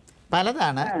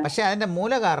പലതാണ്. പക്ഷേ അതിൻ്റെ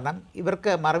മൂലകാരണം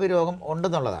ഇവർക്ക് മറവി രോഗം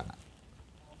ഉണ്ടെന്നുള്ളതാണ്.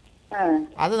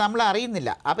 അത് നമ്മൾ അറിയുന്നില്ല.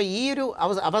 അപ്പോൾ ഈ ഒരു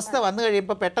അവസ്ഥ വന്നു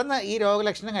കഴിയുമ്പോൾ പെട്ടെന്ന് ഈ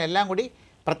രോഗലക്ഷണങ്ങൾ എല്ലാം കൂടി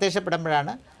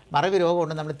പ്രത്യക്ഷപ്പെടുമ്പോഴാണ് മറവി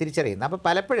രോഗമുണ്ടെന്ന് നമ്മൾ തിരിച്ചറിയുന്നത്. അപ്പോൾ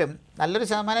പലപ്പോഴും നല്ലൊരു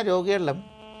ശതമാനം രോഗികളിലും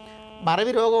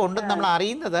മറവി രോഗം ഉണ്ടെന്ന് നമ്മൾ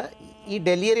അറിയുന്നത് ഈ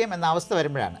ഡെലീറിയം എന്ന അവസ്ഥ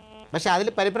വരുമ്പോഴാണ്. പക്ഷേ അതിൽ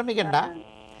പരിഭ്രമിക്കേണ്ട.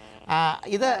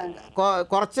 ഇത്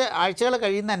കുറച്ച് ആഴ്ചകൾ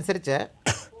കഴിയുന്നതനുസരിച്ച്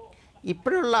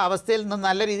ഇപ്പോഴുള്ള അവസ്ഥയിൽ നിന്ന്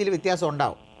നല്ല രീതിയിൽ വ്യത്യാസം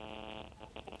ഉണ്ടാവും.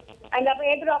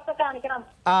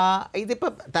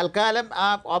 ഇതിപ്പോൾ തൽക്കാലം ആ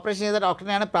ഓപ്പറേഷൻ ചെയ്ത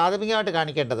ഡോക്ടറിനെയാണ് പ്രാഥമികമായിട്ട്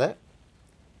കാണിക്കേണ്ടത്.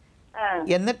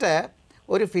 എന്നിട്ട്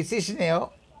ഒരു ഫിസിഷ്യനെയോ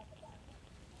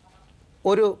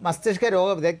ഒരു മസ്തിഷ്ക രോഗ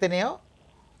വിദഗ്ധനെയോ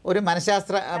ഒരു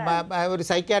ഒരു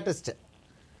സൈക്യാട്രിസ്റ്റ്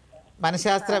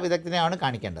മനഃശാസ്ത്ര വിദഗ്ധനെയാണ്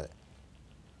കാണിക്കേണ്ടത്.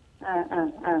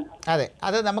 അതെ,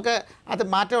 അത് നമുക്ക് അത്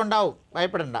മാറ്റം ഉണ്ടാവും,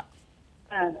 ഭയപ്പെടണ്ട.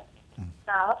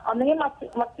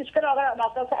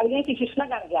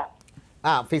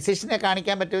 ഫിസിഷ്യനെ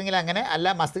കാണിക്കാൻ പറ്റുമെങ്കിൽ അങ്ങനെ,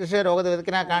 അല്ല മസ്തിഷ്ക രോഗ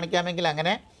വിദഗ്ധനെ കാണിക്കാമെങ്കിൽ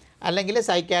അങ്ങനെ, അല്ലെങ്കിൽ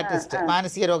സൈക്യാട്രിസ്റ്റ്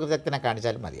മാനസിക രോഗ വിദഗ്ധനെ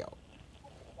കാണിച്ചാലും മതിയാവും.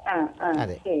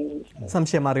 അതെ,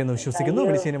 സംശയം മാറിയെന്ന് വിശ്വസിക്കുന്നു.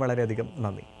 വിളിച്ചതിന് വളരെയധികം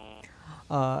നന്ദി.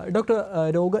 ഡോക്ടർ,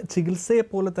 രോഗ ചികിത്സയെ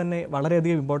പോലെ തന്നെ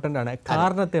വളരെയധികം ഇമ്പോർട്ടൻ്റ് ആണ്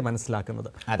കാരണത്തെ മനസ്സിലാക്കുന്നത്.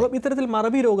 അപ്പോൾ ഇത്തരത്തിൽ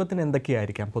മറവി രോഗത്തിന്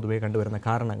എന്തൊക്കെയായിരിക്കാം പൊതുവെ കണ്ടുവരുന്ന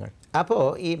കാരണങ്ങൾ? അപ്പോൾ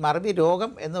ഈ മറവി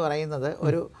രോഗം എന്ന് പറയുന്നത്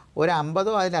ഒരു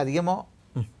 50 അതിലധികമോ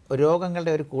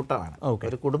രോഗങ്ങളുടെ ഒരു കൂട്ടമാണ്,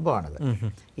 ഒരു കുടുംബമാണത്.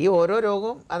 ഈ ഓരോ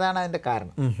രോഗവും അതാണ് അതിൻ്റെ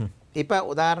കാരണം. ഇപ്പം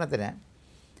ഉദാഹരണത്തിന്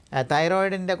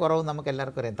തൈറോയിഡിൻ്റെ കുറവ് നമുക്ക്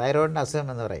എല്ലാവർക്കും അറിയാം. തൈറോയിഡിൻ്റെ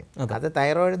അസുഖം എന്ന് പറയും. അത്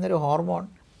തൈറോയിഡ് എന്നൊരു ഹോർമോൺ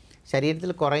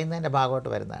ശരീരത്തിൽ കുറയുന്നതിൻ്റെ ഭാഗമായിട്ട്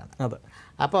വരുന്നതാണ്.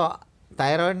 അപ്പോൾ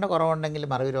തൈറോയിഡിൻ്റെ കുറവുണ്ടെങ്കിൽ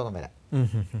മറവി രോഗം വരാം.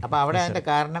 അപ്പോൾ അവിടെ അതിൻ്റെ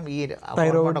കാരണം ഈ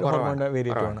ഹോർമോണിൻ്റെ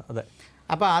കുറവാണ്.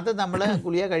 അപ്പോൾ അത് നമ്മൾ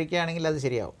ഗുളിക കഴിക്കുകയാണെങ്കിൽ അത്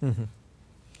ശരിയാവും.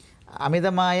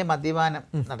 അമിതമായ മദ്യപാനം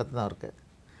നടത്തുന്നവർക്ക്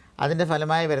അതിൻ്റെ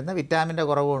ഫലമായി വരുന്ന വിറ്റാമിൻ്റെ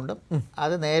കുറവ് കൊണ്ടും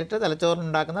അത് നേരിട്ട്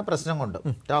തലച്ചോറിനുണ്ടാക്കുന്ന പ്രശ്നം കൊണ്ടും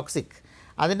ടോക്സിക്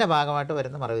അതിൻ്റെ ഭാഗമായിട്ട്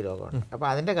വരുന്ന മറവി രോഗമാണ്. അപ്പോൾ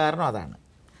അതിൻ്റെ കാരണം അതാണ്.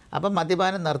 അപ്പം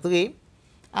മദ്യപാനം നിർത്തുകയും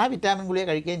ആ വിറ്റാമിൻ ഗുളിക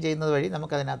കഴിക്കുകയും ചെയ്യുന്നത് വഴി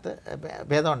നമുക്കതിനകത്ത്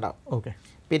ഭേദം ഉണ്ടാവും.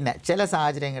 പിന്നെ ചില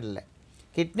സാഹചര്യങ്ങളിൽ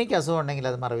കിഡ്നിക്ക് അസുഖം ഉണ്ടെങ്കിൽ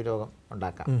അത് മറവി രോഗം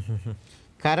ഉണ്ടാക്കാം.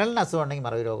 കരളിന് അസുഖം ഉണ്ടെങ്കിൽ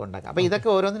മറവി രോഗം ഉണ്ടാക്കാം. അപ്പോൾ ഇതൊക്കെ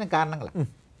ഓരോന്നിനും കാരണങ്ങളാണ്.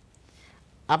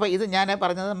 അപ്പോൾ ഇത് ഞാൻ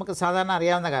പറഞ്ഞത് നമുക്ക് സാധാരണ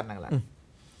അറിയാവുന്ന കാരണങ്ങളാണ്.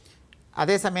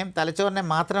 അതേസമയം തലച്ചോറിനെ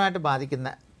മാത്രമായിട്ട് ബാധിക്കുന്ന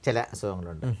ചില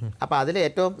അസുഖങ്ങളുണ്ട്. അപ്പോൾ അതിൽ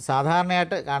ഏറ്റവും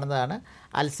സാധാരണയായിട്ട് കാണുന്നതാണ്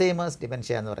അൽസൈമേഴ്സ്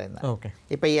ഡിമെൻഷ്യ എന്ന് പറയുന്നത്.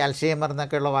 ഇപ്പോൾ ഈ അൽഷൈമർ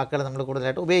എന്നൊക്കെയുള്ള വാക്കുകൾ നമ്മൾ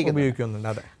കൂടുതലായിട്ട്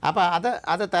ഉപയോഗിക്കുന്നുണ്ട്. അപ്പോൾ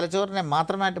അത് തലച്ചോറിനെ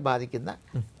മാത്രമായിട്ട് ബാധിക്കുന്ന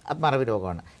മറവി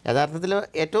രോഗമാണ്. യഥാർത്ഥത്തിൽ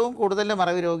ഏറ്റവും കൂടുതൽ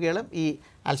മറവി രോഗികളും ഈ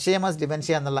അൽഷൈമേഴ്സ്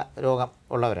ഡിമെൻഷ്യ എന്നുള്ള രോഗം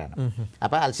ഉള്ളവരാണ്.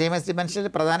 അപ്പോൾ അൽഷൈമേഴ്സ് ഡിമെൻഷ്യയിൽ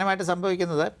പ്രധാനമായിട്ട്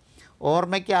സംഭവിക്കുന്നത്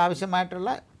ഓർമ്മയ്ക്ക് ആവശ്യമായിട്ടുള്ള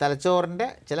തലച്ചോറിൻ്റെ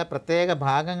ചില പ്രത്യേക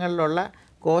ഭാഗങ്ങളിലുള്ള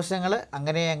കോശങ്ങൾ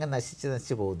അങ്ങനെ അങ്ങ്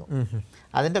നശിച്ച് പോകുന്നു.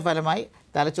 അതിൻ്റെ ഫലമായി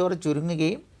തലച്ചോറ്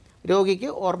ചുരുങ്ങുകയും രോഗിക്ക്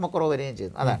ഓർമ്മക്കുറവ് വരികയും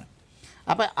ചെയ്യുന്നു. അതാണ്.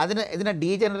 അപ്പോൾ ഇതിനെ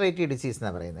ഡീജനറേറ്റീവ് ഡിസീസ്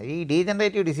എന്നാണ് പറയുന്നത്. ഈ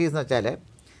ഡീജനറേറ്റീവ് ഡിസീസ് എന്ന് വെച്ചാൽ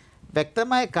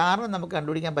വ്യക്തമായ കാരണം നമുക്ക്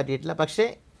കണ്ടുപിടിക്കാൻ പറ്റിയിട്ടില്ല. പക്ഷേ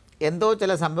എന്തോ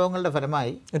ചില സംഭവങ്ങളുടെ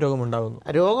ഫലമായി രോഗം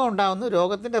ഉണ്ടാകുന്നു.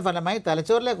 രോഗത്തിൻ്റെ ഫലമായി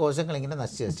തലച്ചോറിലെ കോശങ്ങൾ ഇങ്ങനെ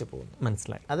നശിച്ച് പോകുന്നു.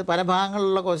 മനസ്സിലായി. അത് പല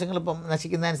ഭാഗങ്ങളിലുള്ള കോശങ്ങൾ ഇപ്പം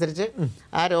നശിക്കുന്നതനുസരിച്ച്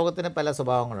ആ രോഗത്തിന് പല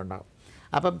സ്വഭാവങ്ങളുണ്ടാകും.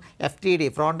 അപ്പം FTD,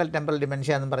 ഫ്രോണ്ടൽ ടെമ്പറൽ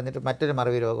ഡിമെൻഷ്യ എന്ന് പറഞ്ഞിട്ട് മറ്റൊരു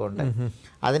മറവി രോഗമുണ്ട്.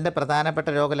 അതിൻ്റെ പ്രധാനപ്പെട്ട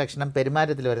രോഗലക്ഷണം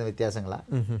പെരുമാറ്റത്തിൽ വരുന്ന വ്യത്യാസങ്ങളാണ്.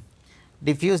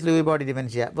 ഡിഫ്യൂസ് ലൂയി ബോഡി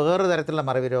ഡിമെൻഷ്യ വേറൊരു തരത്തിലുള്ള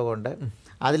മറവി രോഗമുണ്ട്.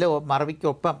 അതിൽ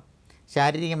മറവിക്കൊപ്പം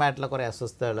ശാരീരികമായിട്ടുള്ള കുറേ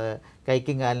അസ്വസ്ഥതകൾ,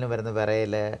 കൈക്കും കാലിനും വരുന്ന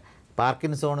വിറയൽ,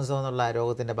 പാർക്കിൻസോൺസ് എന്നുള്ള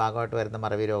രോഗത്തിൻ്റെ ഭാഗമായിട്ട് വരുന്ന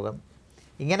മറവി രോഗം,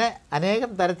 ഇങ്ങനെ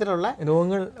അനേകം തരത്തിലുള്ള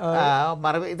രോഗങ്ങൾ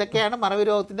മറവി, ഇതൊക്കെയാണ് മറവി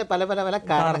രോഗത്തിൻ്റെ പല പല പല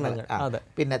കാരണങ്ങൾ.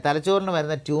 പിന്നെ തലച്ചോറിന്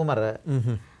വരുന്ന ട്യൂമർ,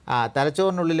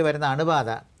 തലച്ചോറിനുള്ളിൽ വരുന്ന അണുബാധ.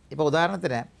 ഇപ്പോൾ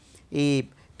ഉദാഹരണത്തിന് ഈ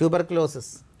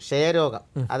ട്യൂബർക്കുലോസിസ്, ക്ഷയരോഗം,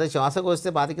 അത്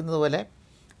ശ്വാസകോശത്തെ ബാധിക്കുന്നത് പോലെ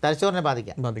തലച്ചോറിനെ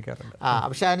ബാധിക്കാറുണ്ട്.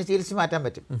 പക്ഷെ അതിന് ചികിത്സിച്ച് മാറ്റാൻ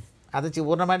പറ്റും. അത്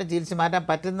പൂർണ്ണമായിട്ടും ചികിത്സിച്ച് മാറ്റാൻ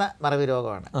പറ്റുന്ന മറവി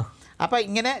രോഗമാണ്. അപ്പോൾ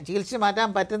ഇങ്ങനെ ചികിത്സിച്ച് മാറ്റാൻ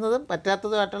പറ്റുന്നതും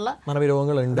പറ്റാത്തതുമായിട്ടുള്ള മറവി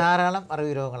രോഗങ്ങളുണ്ട്, ധാരാളം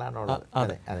മറവി രോഗങ്ങളാണുള്ളത്.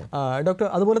 അതെ ഡോക്ടർ,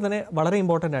 അതുപോലെ തന്നെ വളരെ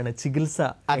ഇമ്പോർട്ടൻ്റ് ആണ് ചികിത്സ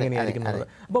എങ്ങനെയായിരിക്കുന്നത്.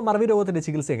 അപ്പോൾ മറവി രോഗത്തിൻ്റെ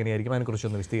ചികിത്സ എങ്ങനെയായിരിക്കും,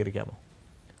 അതിനെക്കുറിച്ചൊന്ന് വിശദീകരിക്കാമോ?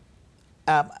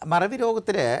 മറവി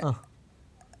രോഗത്തിന്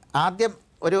ആദ്യം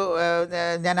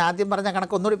ഞാൻ ആദ്യം പറഞ്ഞ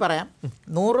കണക്ക് ഒന്നുകൂടി പറയാം.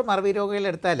 100 മറവി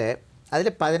രോഗികളെടുത്താൽ അതിൽ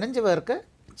 15 പേർക്ക്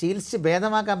ചികിത്സിച്ച്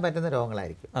ഭേദമാക്കാൻ പറ്റുന്ന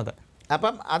രോഗങ്ങളായിരിക്കും. അതെ.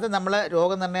 അപ്പം അത് നമ്മൾ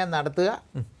രോഗനിർണയം നടത്തുക,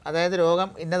 അതായത് രോഗം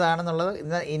ഇന്നതാണെന്നുള്ളത്,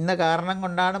 ഇന്ന കാരണം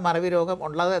കൊണ്ടാണ് മറവി രോഗം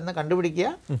ഉള്ളത് എന്ന് കണ്ടുപിടിക്കുക,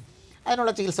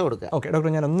 അതിനുള്ള ചികിത്സ കൊടുക്കുക. ഓക്കെ ഡോക്ടർ,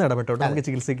 ഞാൻ ഒന്ന് ഇടപെട്ടോട്ടെ. നമുക്ക്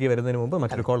ചികിത്സയ്ക്ക് വരുന്നതിന് മുമ്പ്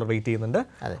മറ്റൊരു കോളർ വെയിറ്റ് ചെയ്യുന്നുണ്ട്.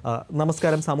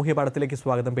 നമസ്കാരം, സാമൂഹ്യ പാഠത്തിലേക്ക്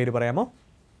സ്വാഗതം. പേര് പറയാമോ?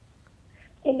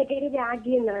 എന്റെ പേര്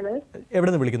രാജി എന്നാണ്. എവിടെ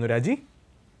നിന്ന് വിളിക്കുന്നു രാജി?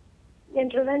 ഞാൻ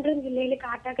ട്രിവാൻഡ്രം ജില്ലയിലെ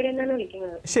കാട്ടാക്കടയിൽ നിന്നാണ്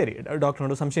വിളിക്കുന്നത്. ശരി,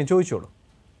 ഡോക്ടറിനോട് സംശയം ചോദിച്ചോളൂ.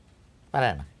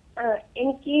 പറയണം.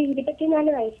 എനിക്ക്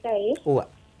 24 വയസ്സായി.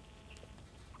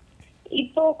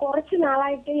 ഇപ്പോ കുറച്ച്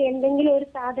നാളായിട്ട് എന്തെങ്കിലും ഒരു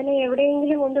സാധനം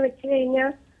എവിടെയെങ്കിലും കൊണ്ട് വെച്ച്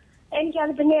കഴിഞ്ഞാൽ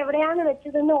എനിക്കത് പിന്നെ എവിടെയാണ്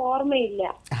വെച്ചതെന്ന് ഓർമ്മയില്ല.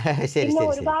 പിന്നെ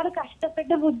ഒരുപാട്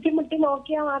കഷ്ടപ്പെട്ട് ബുദ്ധിമുട്ടി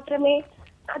നോക്കിയാൽ മാത്രമേ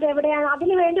അതെവിടെയാണ്,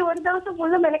 അതിനു വേണ്ടി ഒരു ദിവസം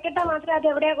ഫുള്ള് മെനക്കെട്ടാൽ മാത്രമേ അത്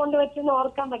എവിടെയാ കൊണ്ടുവച്ചെന്ന്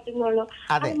ഓർക്കാൻ പറ്റുന്നുള്ളൂ.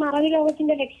 അത് മറവി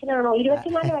രോഗത്തിന്റെ ലക്ഷണമാണോ?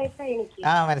 24 വയസ്സായി എനിക്ക്.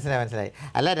 മനസ്സിലായി.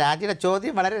 അല്ല, രാജിയുടെ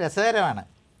ചോദ്യം വളരെ രസകരമാണ്.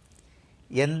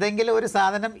 എന്തെങ്കിലും ഒരു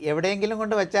സാധനം എവിടെയെങ്കിലും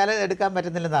കൊണ്ട് വെച്ചാൽ എടുക്കാൻ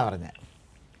പറ്റുന്നില്ലെന്നാ പറഞ്ഞത്.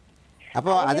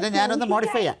 അപ്പോൾ അതിനെ ഞാനൊന്ന്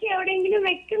മോഡിഫൈ ചെയ്യാം. എവിടെയെങ്കിലും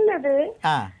വെക്കുന്നത്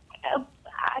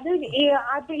അത്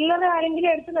ആ പിള്ളേരെ ആരെങ്കിലും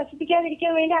എടുത്ത്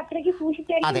നശിപ്പിക്കാതിരിക്കാൻ വേണ്ടി അത്രയ്ക്ക്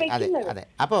സൂക്ഷിച്ചായിരിക്കും വെക്കുന്നത്.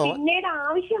 അപ്പോൾ പിന്നീട്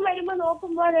ആവശ്യം വരുമ്പോൾ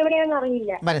നോക്കുമ്പോൾ അത് എവിടെയാണെന്ന്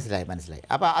അറിയില്ല. മനസ്സിലായി.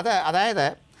 അപ്പോൾ അതായത്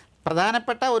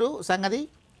പ്രധാനപ്പെട്ട ഒരു സംഗതി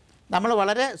നമ്മൾ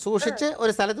വളരെ സൂക്ഷിച്ച്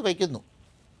ഒരു സ്ഥലത്ത് വയ്ക്കുന്നു,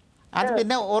 അത്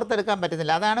പിന്നെ ഓർത്തെടുക്കാൻ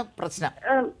പറ്റുന്നില്ല, അതാണ് പ്രശ്നം.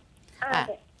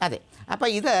 അതെ. അപ്പോൾ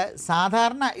ഇത്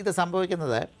സാധാരണ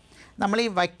സംഭവിക്കുന്നത് നമ്മൾ ഈ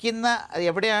വയ്ക്കുന്ന,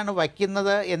 എവിടെയാണ്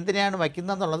വയ്ക്കുന്നത്, എന്തിനാണ്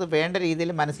വയ്ക്കുന്നത് എന്നുള്ളത് വേണ്ട രീതിയിൽ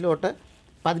മനസ്സിലോട്ട്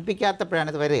പതിപ്പിക്കാത്തപ്പോഴാണ്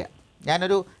ഇത് വരിക.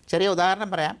 ഞാനൊരു ചെറിയ ഉദാഹരണം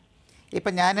പറയാം.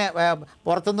 ഇപ്പം ഞാൻ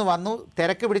പുറത്തുനിന്ന് വന്നു,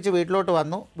 തിരക്ക് പിടിച്ച് വീട്ടിലോട്ട്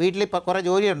വന്നു, വീട്ടിൽ ഇപ്പോൾ കുറേ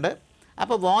ജോലിയുണ്ട്.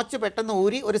 അപ്പോൾ വാച്ച് പെട്ടെന്ന്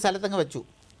ഊരി ഒരു സ്ഥലത്തങ്ങ് വെച്ചു.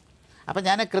 അപ്പം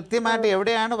ഞാൻ കൃത്യമായിട്ട്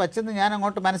എവിടെയാണ് വച്ചെന്ന് ഞാൻ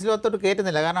അങ്ങോട്ട് മനസ്സിലോത്തോട്ട്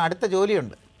കയറ്റുന്നില്ല, കാരണം അടുത്ത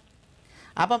ജോലിയുണ്ട്.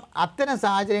 അപ്പം അത്തരം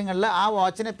സാഹചര്യങ്ങളിൽ ആ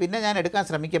വാച്ചിനെ പിന്നെ ഞാൻ എടുക്കാൻ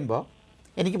ശ്രമിക്കുമ്പോൾ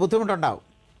എനിക്ക് ബുദ്ധിമുട്ടുണ്ടാവും.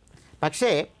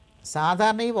 പക്ഷേ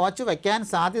സാധാരണ ഈ വാച്ച് വയ്ക്കാൻ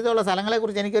സാധ്യതയുള്ള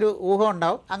സ്ഥലങ്ങളെക്കുറിച്ച് എനിക്കൊരു ഊഹം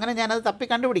ഉണ്ടാവും. അങ്ങനെ ഞാനത് തപ്പി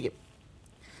കണ്ടുപിടിക്കും.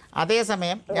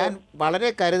 അതേസമയം ഞാൻ വളരെ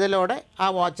കരുതലോടെ ആ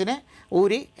വാച്ചിനെ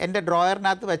ഊരി എൻ്റെ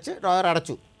ഡ്രോയറിനകത്ത് വെച്ച് ഡ്രോയർ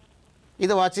അടച്ചു.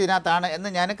 ഇത് വാച്ച് ഇതിനകത്താണ് എന്ന്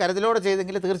ഞാൻ കരുതലോടെ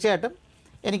ചെയ്തെങ്കിൽ തീർച്ചയായിട്ടും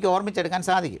എനിക്ക് ഓർമ്മിച്ചെടുക്കാൻ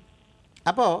സാധിക്കും.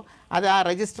 അപ്പോൾ അത് ആ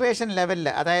രജിസ്ട്രേഷൻ ലെവലിൽ,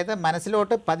 അതായത്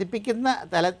മനസ്സിലോട്ട് പതിപ്പിക്കുന്ന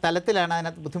തലത്തിലാണ്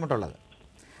അതിനകത്ത് ബുദ്ധിമുട്ടുള്ളത്.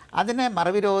 അതിനെ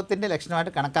മറവി രോഗത്തിൻ്റെ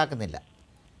ലക്ഷണമായിട്ട് കണക്കാക്കുന്നില്ല.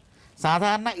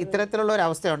 സാധാരണ ഇത്തരത്തിലുള്ള ഒരു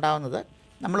അവസ്ഥ ഉണ്ടാകുന്നത്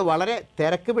നമ്മൾ വളരെ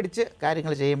തിരക്ക് പിടിച്ച്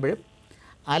കാര്യങ്ങൾ ചെയ്യുമ്പോഴും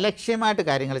അലക്ഷ്യമായിട്ട്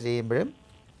കാര്യങ്ങൾ ചെയ്യുമ്പോഴും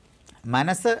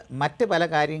മനസ്സ് മറ്റ് പല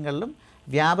കാര്യങ്ങളിലും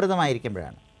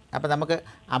വ്യാപൃതമായിരിക്കുമ്പോഴാണ്. അപ്പോൾ നമുക്ക്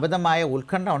അമിതമായ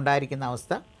ഉത്കണ്ഠ ഉണ്ടായിരിക്കുന്ന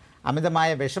അവസ്ഥ, അമിതമായ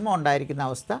വിഷമം ഉണ്ടായിരിക്കുന്ന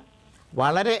അവസ്ഥ,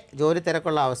 വളരെ ജോലി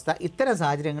തിരക്കുള്ള അവസ്ഥ, ഇത്തരം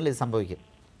സാഹചര്യങ്ങളിൽ ഇത് സംഭവിക്കും.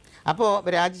 അപ്പോൾ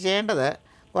രാജി ചെയ്യേണ്ടത്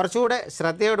കുറച്ചുകൂടെ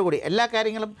ശ്രദ്ധയോടുകൂടി എല്ലാ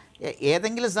കാര്യങ്ങളും,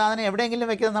 ഏതെങ്കിലും സാധനം എവിടെയെങ്കിലും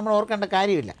വയ്ക്കുന്നത് നമ്മൾ ഓർക്കേണ്ട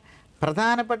കാര്യമില്ല.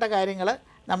 പ്രധാനപ്പെട്ട കാര്യങ്ങൾ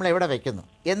നമ്മൾ എവിടെ വയ്ക്കുന്നു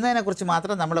എന്നതിനെക്കുറിച്ച്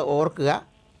മാത്രം നമ്മൾ ഓർക്കുക.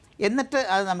 എന്നിട്ട്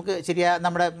അത് നമുക്ക്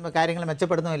നമ്മുടെ കാര്യങ്ങൾ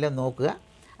മെച്ചപ്പെടുന്നോ ഇല്ലെന്ന് നോക്കുക.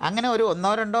 അങ്ങനെ ഒരു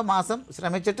 1-2 മാസം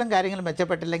ശ്രമിച്ചിട്ടും കാര്യങ്ങൾ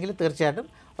മെച്ചപ്പെട്ടില്ലെങ്കിൽ തീർച്ചയായിട്ടും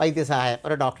വൈദ്യസഹായം,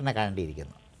 ഒരു ഡോക്ടറിനെ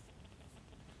കാണേണ്ടിയിരിക്കുന്നു.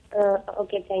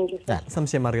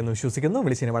 സംശയം അറിയുന്നു വിശ്വസിക്കുന്നു.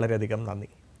 വിളിച്ചതിന് വളരെയധികം നന്ദി.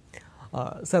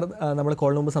 സർ, നമ്മൾ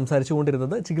കോളിന് മുമ്പ്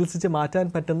സംസാരിച്ചുകൊണ്ടിരുന്നത് ചികിത്സിച്ച് മാറ്റാൻ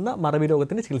പറ്റുന്ന മറവി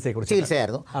രോഗത്തിൻ്റെ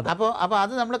ചികിത്സയായിരുന്നു. അപ്പോൾ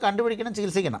അത് നമ്മൾ കണ്ടുപിടിക്കണം,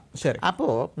 ചികിത്സിക്കണം.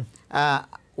 അപ്പോൾ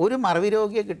ഒരു മറവി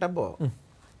രോഗിയെ കിട്ടുമ്പോൾ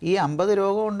ഈ 50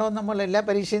 രോഗം ഉണ്ടോ നമ്മൾ എല്ലാ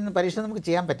പരീക്ഷ നമുക്ക്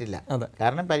ചെയ്യാൻ പറ്റില്ല.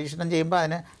 കാരണം പരീക്ഷണം ചെയ്യുമ്പോൾ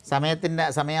അതിന്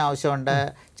സമയം ആവശ്യമുണ്ട്.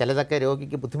 ചിലതൊക്കെ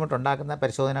രോഗിക്ക് ബുദ്ധിമുട്ടുണ്ടാക്കുന്ന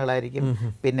പരിശോധനകളായിരിക്കും,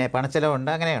 പിന്നെ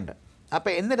പണച്ചെലവുണ്ട്, അങ്ങനെയുണ്ട്.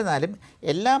 അപ്പോൾ എന്നിരുന്നാലും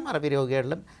എല്ലാ മറവി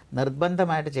രോഗികളിലും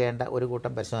നിർബന്ധമായിട്ട് ചെയ്യേണ്ട ഒരു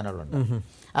കൂട്ടം പരിശോധനകളുണ്ട്.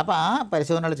 അപ്പോൾ ആ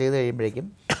പരിശോധനകൾ ചെയ്ത് കഴിയുമ്പോഴേക്കും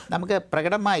നമുക്ക്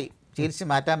പ്രകടമായി ചികിത്സിച്ച്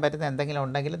മാറ്റാൻ പറ്റുന്ന എന്തെങ്കിലും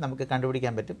ഉണ്ടെങ്കിൽ നമുക്ക്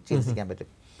കണ്ടുപിടിക്കാൻ പറ്റും, ചികിത്സിക്കാൻ പറ്റും.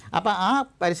 അപ്പോൾ ആ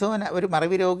പരിശോധന ഒരു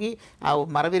മറവി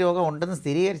രോഗം ഉണ്ടെന്ന്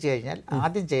സ്ഥിരീകരിച്ചു കഴിഞ്ഞാൽ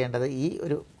ആദ്യം ചെയ്യേണ്ടത് ഈ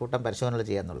ഒരു കൂട്ടം പരിശോധനകൾ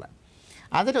ചെയ്യാന്നുള്ളത്.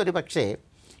 അതിലൊരു പക്ഷേ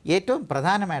ഏറ്റവും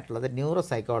പ്രധാനമായിട്ടുള്ളത് ന്യൂറോ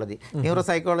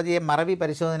സൈക്കോളജിയെ മറവി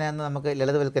പരിശോധന എന്ന് നമുക്ക്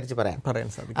ലളിതവൽക്കരിച്ച് പറയാൻ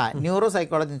സാധിക്കും. ന്യൂറോ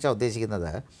സൈക്കോളജി എന്ന് വെച്ചാൽ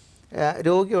ഉദ്ദേശിക്കുന്നത്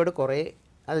രോഗിയോട് കുറേ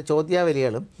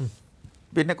ചോദ്യാവലികളും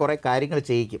പിന്നെ കുറേ കാര്യങ്ങൾ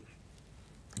ചെയ്യിക്കും.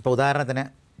 ഇപ്പോൾ ഉദാഹരണത്തിന്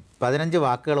 15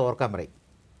 വാക്കുകൾ ഓർക്കാൻ പറയും,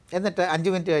 എന്നിട്ട് 5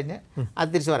 മിനിറ്റ് കഴിഞ്ഞ് അത്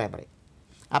തിരിച്ചു പറയാൻ പറയും.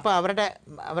 അപ്പോൾ അവരുടെ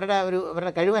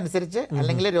കഴിവനുസരിച്ച്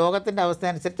അല്ലെങ്കിൽ രോഗത്തിൻ്റെ അവസ്ഥ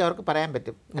അനുസരിച്ച് അവർക്ക് പറയാൻ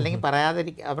പറ്റും, അല്ലെങ്കിൽ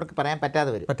അവർക്ക് പറയാൻ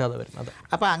പറ്റാതെ വരും.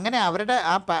 അപ്പോൾ അങ്ങനെ അവരുടെ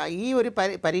ഈ ഒരു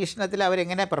പരീക്ഷണത്തിൽ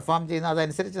അവരെങ്ങനെ പെർഫോം ചെയ്യുന്നു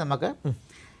അതനുസരിച്ച് നമുക്ക്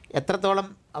എത്രത്തോളം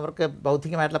അവർക്ക്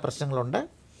ബൗദ്ധികമായിട്ടുള്ള പ്രശ്നങ്ങളുണ്ട്,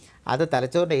 അത്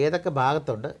തലച്ചോറിൻ്റെ ഏതൊക്കെ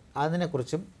ഭാഗത്തുണ്ട്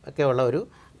അതിനെക്കുറിച്ചും ഒക്കെയുള്ള ഒരു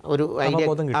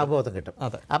അവബോധം കിട്ടും.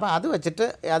 അപ്പോൾ അത് വെച്ചിട്ട്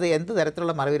അത് എന്ത്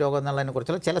തരത്തിലുള്ള മറവി രോഗം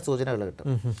എന്നുള്ളതിനെക്കുറിച്ചുള്ള ചില സൂചനകൾ കിട്ടും.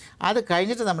 അത്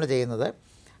കഴിഞ്ഞിട്ട് നമ്മൾ ചെയ്യുന്നത്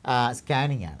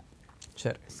സ്കാനിങ് ആണ്.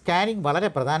 സ്കാനിങ് വളരെ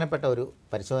പ്രധാനപ്പെട്ട ഒരു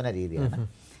പരിശോധന രീതിയാണ്.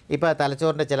 ഇപ്പോൾ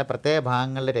തലച്ചോറിൻ്റെ ചില പ്രത്യേക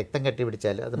ഭാഗങ്ങളിൽ രക്തം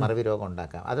കെട്ടിപ്പിടിച്ചാൽ അത് മറവി രോഗം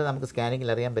ഉണ്ടാക്കാം. അത് നമുക്ക് സ്കാനിങ്ങിൽ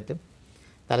അറിയാൻ പറ്റും.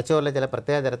 തലച്ചോറിലെ ചില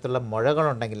പ്രത്യേക തരത്തിലുള്ള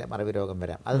മുഴകളുണ്ടെങ്കിൽ മറവി രോഗം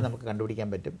വരാം, അത് നമുക്ക് കണ്ടുപിടിക്കാൻ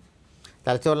പറ്റും.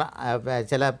 തലച്ചോറിൽ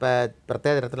ചില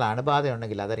പ്രത്യേക തരത്തിലുള്ള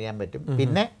അണുബാധയുണ്ടെങ്കിൽ അതറിയാൻ പറ്റും.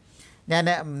 പിന്നെ ഞാൻ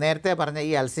നേരത്തെ പറഞ്ഞ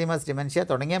ഈ അൽസീമേഴ്സ്, ഡിമെൻഷ്യ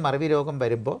തുടങ്ങിയ മറവി രോഗം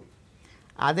വരുമ്പോൾ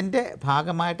അതിൻ്റെ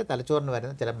ഭാഗമായിട്ട് തലച്ചോറിന്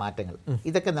വരുന്ന ചില മാറ്റങ്ങൾ,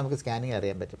 ഇതൊക്കെ നമുക്ക് സ്കാനിങ്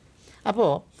അറിയാൻ പറ്റും. അപ്പോൾ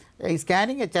ഈ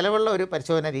സ്കാനിങ് ചിലവുള്ള ഒരു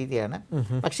പരിശോധന രീതിയാണ്,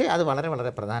 പക്ഷേ അത് വളരെ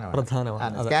വളരെ പ്രധാനമാണ്.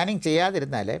 സ്കാനിങ്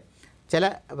ചെയ്യാതിരുന്നാൽ ചില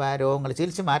രോഗങ്ങൾ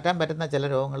ചികിത്സിച്ച് മാറ്റാൻ പറ്റുന്ന ചില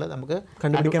രോഗങ്ങൾ നമുക്ക്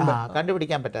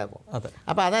കണ്ടുപിടിക്കാൻ പറ്റാതെ പോകും.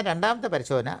 അപ്പോൾ അതാണ് രണ്ടാമത്തെ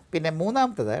പരിശോധന. പിന്നെ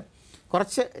മൂന്നാമത്തത്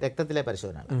കുറച്ച് രക്തത്തിലെ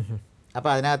പരിശോധനയാണ്. അപ്പോൾ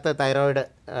അതിനകത്ത് തൈറോയിഡ്,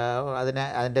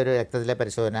 അതിൻ്റെ ഒരു രക്തത്തിലെ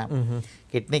പരിശോധന,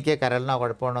 കിഡ്നിക്ക് കരളിനോ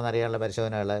കുഴപ്പമുണ്ടോ എന്നറിയാനുള്ള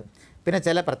പരിശോധനകൾ, പിന്നെ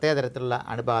ചില പ്രത്യേക തരത്തിലുള്ള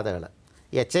അണുബാധകൾ,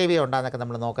 HIV ഉണ്ടാകുന്നൊക്കെ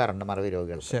നമ്മൾ നോക്കാറുണ്ട് മറവി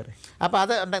രോഗികൾ. അപ്പോൾ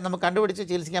അത് നമുക്ക് കണ്ടുപിടിച്ച്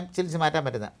ചികിത്സിച്ച് മാറ്റാൻ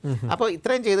പറ്റുന്ന. അപ്പോൾ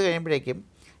ഇത്രയും ചെയ്ത് കഴിയുമ്പോഴേക്കും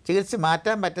ചികിത്സിച്ച്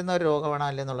മാറ്റാൻ പറ്റുന്ന ഒരു രോഗമാണോ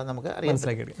അല്ലെന്നുള്ളത് നമുക്ക് അറിയാൻ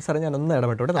സാധിക്കും. സാറേ, ഞാൻ ഒന്ന്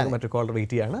ഇടപെട്ടോടെ നമുക്ക് മറ്റൊരു കോളർ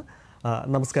വെയിറ്റ് ചെയ്യാണ്.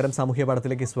 നമസ്കാരം, സാമൂഹ്യ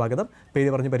പാഠത്തിലേക്ക് സ്വാഗതം. പേര്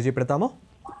പറഞ്ഞ് പരിചയപ്പെടുത്താമോ?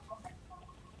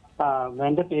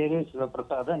 എന്റെ പേര്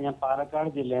ശിവപ്രസാദ്. ഞാൻ പാലക്കാട്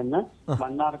ജില്ലയിൽ നിന്ന്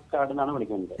മണ്ണാർക്കാട് നിന്നാണ്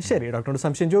വിളിക്കുന്നത്. ശരി, ഡോക്ടറോട്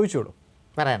സംശയം ചോദിച്ചോളൂ.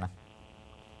 പറയണം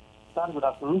sir. Good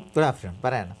afternoon. Good afternoon,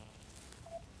 പറയണം.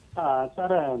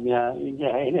 സാറ്,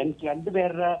 എനിക്ക് 2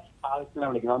 പേരുടെ ആവശ്യത്തിലാണ്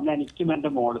വിളിക്കുന്നത്. ഒന്ന് എനിക്കും എന്റെ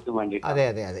മോൾക്കും വേണ്ടിയിട്ട്. അതെ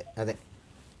അതെ അതെ അതെ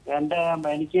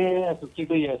എനിക്ക്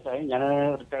 52 years ആയി. ഞാൻ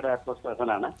റിട്ടയർഡ് എയർഫോഴ്സ് പേഴ്സൺ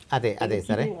ആണ്. അതെ അതെ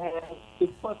സാറേ.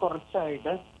 ഇപ്പൊ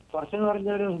കുറച്ചെന്ന് പറഞ്ഞ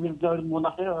ഒരു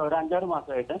 5-6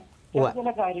 മാസമായിട്ട് ചില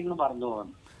കാര്യങ്ങൾ മറന്നു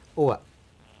പോകുന്നു.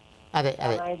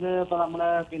 അതായത് ഇപ്പൊ നമ്മള്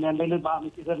പിന്നെ എന്തെങ്കിലും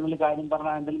ഫാർമസി കാര്യം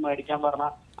പറഞ്ഞാൽ എന്തെങ്കിലും മേടിക്കാൻ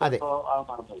പറഞ്ഞാൽ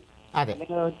മറന്നുപോയി.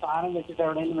 അല്ലെങ്കിൽ ഒരു സാധനം വെച്ചിട്ട്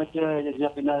എവിടെയെങ്കിലും വെച്ച്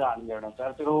പിന്നെ കാണില്ല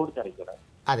റോഡ് തിരക്കിട.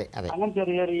 അങ്ങനെ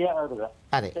ചെറിയ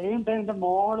സെയിം ടൈം എന്റെ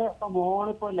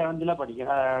മോളിപ്പോ 11th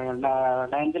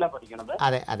പഠിക്കണത്.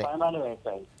 14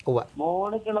 വയസ്സായി.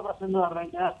 മോളിക്കുള്ള പ്രശ്നം എന്ന് പറഞ്ഞു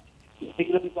കഴിഞ്ഞാൽ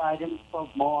എന്തെങ്കിലും ഒരു കാര്യം ഇപ്പൊ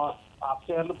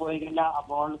അപ്സ്റ്റെയറിൽ പോയി കഴിഞ്ഞാൽ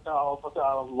മോളിലത്തെ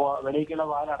വെളിയിലുള്ള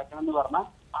വാൽ അടക്കണം എന്ന് പറഞ്ഞാൽ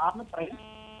ആറിന്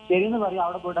ശരിയെന്ന് പറയും,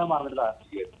 അവിടെ പോയിട്ട് മറന്നിട്ട്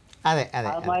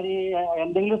അതുമാതിരി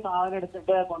എന്തെങ്കിലും സാധനം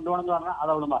എടുത്തിട്ട് കൊണ്ടുപോകണം എന്ന് പറഞ്ഞാൽ അത്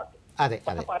അവള് മറക്കും.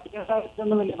 പഠിക്കുന്ന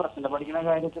കാര്യത്തിലൊന്നും വലിയ പ്രശ്നമില്ല. പഠിക്കുന്ന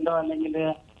കാര്യത്തിലോ അല്ലെങ്കിൽ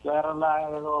വേറെയുള്ള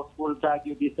സ്കൂൾത്തെ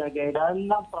ആക്ടിവിറ്റീസ് ഗൈഡ്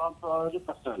അതെല്ലാം ഒരു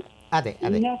പ്രശ്നമില്ല.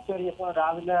 പിന്നെ ചെറിയ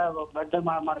രാവിലെ ബെഡ്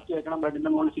മടക്കി വെക്കണം, ബെഡിന്റെ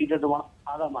മുകളിൽ സീറ്റ് ഇട്ട് പോകണം,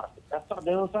 അത് മറക്കും. എത്ര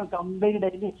ദിവസം കംപ്ലീറ്റ്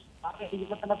ഡെയിലി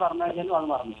തന്നെ പറഞ്ഞു കഴിഞ്ഞാലും അത്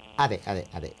മറന്നു.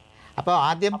 അപ്പോൾ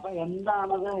ആദ്യം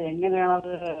എന്താണത്,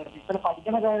 എങ്ങനെയാണത്? ഇത്ര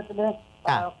പഠിക്കുന്ന കാര്യത്തില്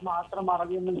മാത്രം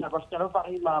മറവിയൊന്നുമില്ല. പക്ഷെ ചിലർ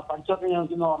പറയും പഠിച്ചൊക്കെ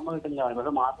ഞങ്ങൾക്ക് ഓർമ്മ കിട്ടുന്നില്ല,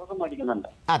 പക്ഷെ മാർക്കൊക്കെ പഠിക്കുന്നുണ്ട്.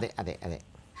 അതെ.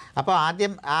 അപ്പോൾ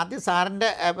ആദ്യം സാറിൻ്റെ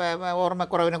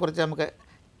ഓർമ്മക്കുറവിനെ കുറിച്ച് നമുക്ക്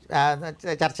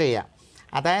ചർച്ച ചെയ്യാം.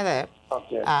 അതായത്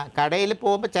കടയിൽ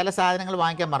പോകുമ്പോൾ ചില സാധനങ്ങൾ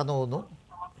വാങ്ങിക്കാൻ മറന്നു പോകുന്നു,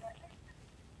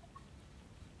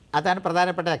 അതാണ്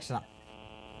പ്രധാനപ്പെട്ട ലക്ഷണം.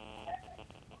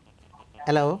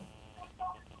 ഹലോ.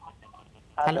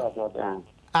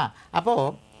 അപ്പോൾ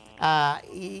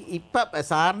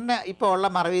സാറിന് ഇപ്പോൾ ഉള്ള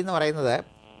മറവി എന്ന് പറയുന്നത്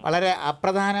വളരെ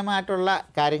അപ്രധാനമായിട്ടുള്ള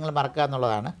കാര്യങ്ങൾ മറക്കുക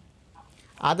എന്നുള്ളതാണ്.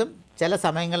 അതും ചില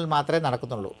സമയങ്ങളിൽ മാത്രമേ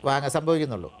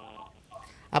സംഭവിക്കുന്നുള്ളൂ.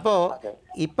 അപ്പോൾ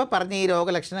ഇപ്പം പറഞ്ഞ ഈ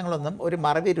രോഗലക്ഷണങ്ങളൊന്നും ഒരു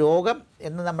മറവി രോഗം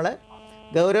എന്ന് നമ്മൾ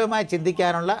ഗൗരവമായി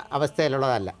ചിന്തിക്കാനുള്ള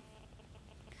അവസ്ഥയിലുള്ളതല്ല.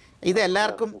 ഇത്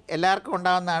എല്ലാവർക്കും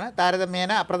ഉണ്ടാകുന്നതാണ്.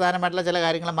 താരതമ്യേന അപ്രധാനമായിട്ടുള്ള ചില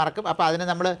കാര്യങ്ങൾ മറക്കും. അപ്പോൾ അതിന്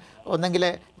നമ്മൾ ഒന്നെങ്കിൽ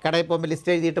കടയിൽ പോകുമ്പോൾ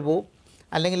ലിസ്റ്റ് എഴുതിയിട്ട് പോവും,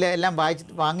 അല്ലെങ്കിൽ എല്ലാം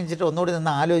വാങ്ങിച്ചിട്ട് ഒന്നുകൂടി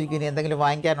നിന്ന് ആലോചിക്കും ഇനി എന്തെങ്കിലും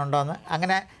വാങ്ങിക്കാനുണ്ടോ എന്ന്.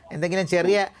 അങ്ങനെ എന്തെങ്കിലും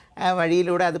ചെറിയ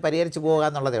വഴിയിലൂടെ അത് പരിഹരിച്ച് പോകുക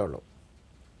എന്നുള്ളതേ ഉള്ളൂ.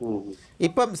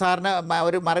 ഇപ്പം സാറിന്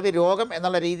ഒരു മറവി രോഗം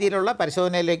എന്നുള്ള രീതിയിലുള്ള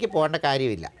പരിശോധനയിലേക്ക് പോകേണ്ട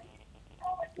കാര്യമില്ല.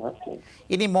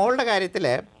 ഇനി മോളുടെ കാര്യത്തിൽ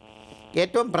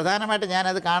ഏറ്റവും പ്രധാനമായിട്ട്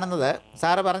ഞാനത് കാണുന്നത്,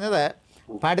 സാറ് പറഞ്ഞത്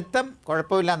പഠിത്തം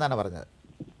കുഴപ്പമില്ല എന്നാണ് പറഞ്ഞത്.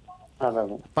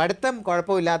 പഠിത്തം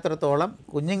കുഴപ്പമില്ലാത്തിടത്തോളം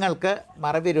കുഞ്ഞുങ്ങൾക്ക്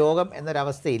മറവി രോഗം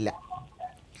എന്നൊരവസ്ഥയില്ല.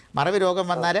 മറവി രോഗം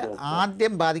വന്നാൽ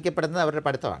ആദ്യം ബാധിക്കപ്പെടുന്നത് അവരുടെ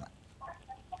പഠിത്തമാണ്.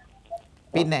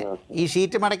 പിന്നെ ഈ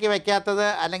ഷീറ്റ് മടക്കി വയ്ക്കാത്തത്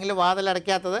അല്ലെങ്കിൽ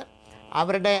വാതിലടയ്ക്കാത്തത്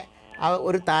അവരുടെ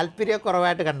ഒരു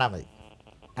താല്പര്യക്കുറവായിട്ട് കണ്ടാൽ മതി,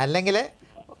 അല്ലെങ്കിൽ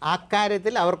ആ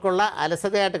കാര്യത്തിൽ അവർക്കുള്ള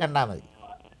അലസതയായിട്ട് കണ്ടാൽ മതി.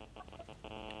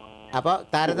 അപ്പോൾ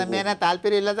താരതമ്യേന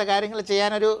താല്പര്യമില്ലാത്ത കാര്യങ്ങൾ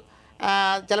ചെയ്യാനൊരു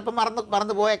ചിലപ്പോൾ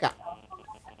മറന്നു പോയേക്കാം.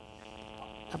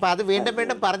 അപ്പോൾ അത് വീണ്ടും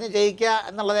വീണ്ടും പറഞ്ഞ് ചെയ്യിക്കുക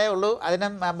എന്നുള്ളതേ ഉള്ളൂ. അതിന്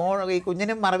ഈ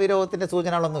കുഞ്ഞിനും മറവി രോഗത്തിൻ്റെ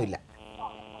സൂചനകളൊന്നുമില്ല.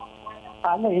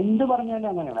 അല്ല, എന്ത് പറഞ്ഞാലും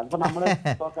അങ്ങനെയാണ്. ഇപ്പൊ നമ്മള്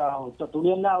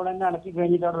തുണിയെല്ലാം അവിടെ തന്നെ അടക്കി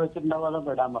കഴിഞ്ഞിട്ട് അവിടെ വെച്ചിട്ടുണ്ടാവും, അതോ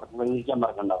ഇടാൻ ഇരിക്കാൻ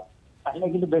മറക്കുണ്ടാവും.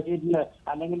 അല്ലെങ്കിൽ ബെഡ്ഷീറ്റില്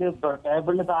അല്ലെങ്കിൽ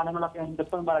ടേബിളിലെ സാധനങ്ങളൊക്കെ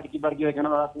എന്തിപ്പം അടുക്കി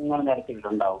വെക്കണം, അതൊക്കെ ഇങ്ങനെ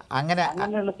നിരത്തിയിട്ടുണ്ടാവും.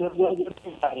 അങ്ങനെയുള്ള ചെറിയ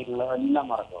കാര്യങ്ങൾ എല്ലാം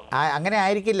മറക്കും. അങ്ങനെ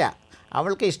ആയിരിക്കില്ല.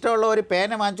 അവൾക്ക് ഇഷ്ടമുള്ള ഒരു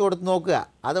പേന വാങ്ങിച്ചു കൊടുത്ത് നോക്കുക,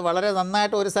 അത് വളരെ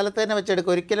നന്നായിട്ട് ഒരു സ്ഥലത്ത് തന്നെ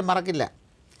വെച്ചെടുക്കും, ഒരിക്കലും മറക്കില്ല.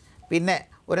 പിന്നെ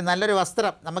ഒരു നല്ലൊരു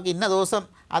വസ്ത്രം നമുക്ക് ഇന്ന ദിവസം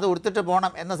അത് ഉടുത്തിട്ട്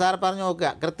പോകണം എന്ന് സാർ പറഞ്ഞു നോക്കുക,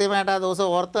 കൃത്യമായിട്ട് ആ ദിവസം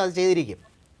ഓർത്ത് അത് ചെയ്തിരിക്കും.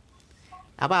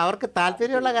 അപ്പോൾ അവർക്ക്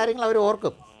താല്പര്യമുള്ള കാര്യങ്ങൾ അവർ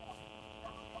ഓർക്കും.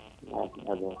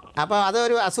 അപ്പോൾ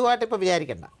അതൊരു അസുഖമായിട്ട് ഇപ്പോൾ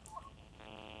വിചാരിക്കണ്ട.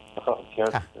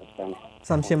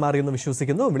 സംശയം മാറിയെന്ന്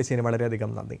വിശ്വസിക്കുന്നു. വിളിച്ചതിന്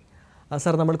വളരെയധികം നന്ദി.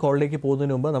 സാർ, നമ്മൾ കോളിലേക്ക്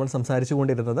പോകുന്നതിന് മുമ്പ് നമ്മൾ സംസാരിച്ചു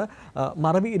കൊണ്ടിരുന്നത്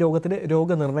മറവി രോഗത്തിൻ്റെ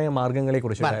രോഗനിർണയ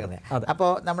മാർഗ്ഗങ്ങളെക്കുറിച്ചാണ്.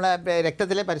 അപ്പോൾ നമ്മൾ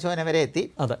രക്തത്തിലെ പരിശോധന വരെ എത്തി.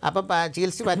 അപ്പോൾ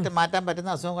ചികിത്സിച്ച് മാറ്റാൻ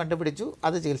പറ്റുന്ന അസുഖം കണ്ടുപിടിച്ചു,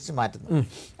 അത് ചികിത്സിച്ച് മാറ്റുന്നു.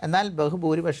 എന്നാൽ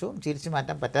ബഹുഭൂരിപക്ഷവും ചികിത്സിച്ച്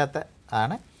മാറ്റാൻ പറ്റാത്ത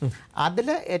ആണ്. അതിൽ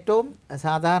ഏറ്റവും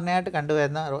സാധാരണയായിട്ട്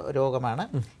കണ്ടുവരുന്ന രോഗമാണ്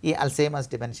ഈ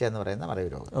അൽസൈമേഴ്സ് ഡിമെൻഷ്യ എന്ന് പറയുന്ന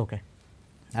മറവി രോഗം. ഓക്കെ.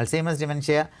 അൽസൈമേഴ്സ്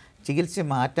ഡിമെൻഷ്യ ചികിത്സിച്ച്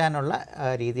മാറ്റാനുള്ള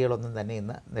രീതികളൊന്നും തന്നെ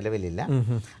ഇന്ന് നിലവിലില്ല.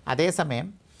 അതേസമയം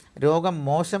രോഗം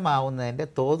മോശമാവുന്നതിൻ്റെ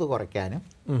തോത് കുറയ്ക്കാനും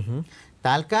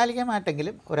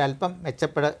താൽക്കാലികമായിട്ടെങ്കിലും ഒരല്പം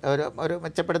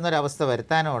മെച്ചപ്പെടുന്ന ഒരവസ്ഥ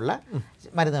വരുത്താനുമുള്ള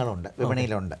മരുന്നുകളുണ്ട്,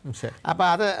 വിപണിയിലുണ്ട്. അപ്പോൾ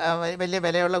അത് വലിയ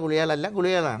വിലയുള്ള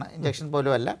ഗുളികകളാണ്, ഇഞ്ചക്ഷൻ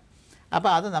പോലും അല്ല. അപ്പോൾ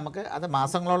അത്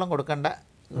മാസങ്ങളോളം കൊടുക്കേണ്ട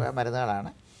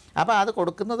മരുന്നുകളാണ്. അപ്പോൾ അത്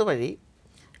കൊടുക്കുന്നത് വഴി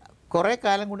കുറേ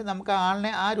കാലം കൂടി നമുക്ക്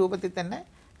ആളിനെ ആ രൂപത്തിൽ തന്നെ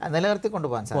നിലനിർത്തി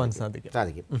കൊണ്ടുപോകാൻ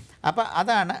സാധിക്കും. അപ്പോൾ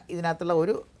അതാണ് ഇതിനകത്തുള്ള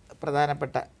ഒരു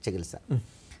പ്രധാനപ്പെട്ട ചികിത്സ.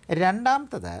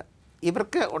 രണ്ടാമത്തത്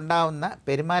ഇവർക്ക് ഉണ്ടാവുന്ന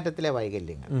പെരുമാറ്റത്തിലെ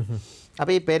വൈകല്യങ്ങൾ.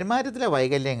 അപ്പോൾ ഈ പെരുമാറ്റത്തിലെ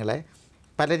വൈകല്യങ്ങളെ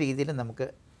പല രീതിയിലും നമുക്ക്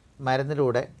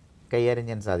മരുന്നിലൂടെ കൈകാര്യം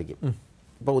ചെയ്യാൻ സാധിക്കും.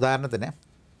 ഇപ്പോൾ ഉദാഹരണത്തിന്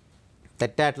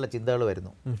തെറ്റായിട്ടുള്ള ചിന്തകൾ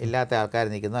വരുന്നു, ഇല്ലാത്ത ആൾക്കാർ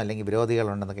നിൽക്കുന്നു, അല്ലെങ്കിൽ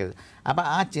വിരോധികളുണ്ടെന്നൊക്കെ. അപ്പോൾ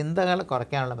ആ ചിന്തകൾ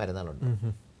കുറയ്ക്കാനുള്ള മരുന്നുകളുണ്ട്.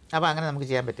 അപ്പോൾ അങ്ങനെ നമുക്ക്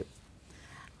ചെയ്യാൻ പറ്റും.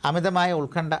 അമിതമായ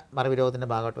ഉത്കണ്ഠ മറവിരോഗത്തിൻ്റെ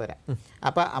ഭാഗമായിട്ട് വരാം.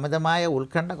 അപ്പോൾ അമിതമായ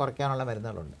ഉത്കണ്ഠ കുറയ്ക്കാനുള്ള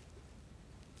മരുന്നുകളുണ്ട്.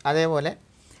 അതേപോലെ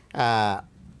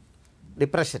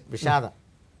ഡിപ്രഷൻ, വിഷാദം,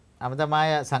 അമിതമായ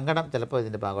സങ്കടം ചിലപ്പോൾ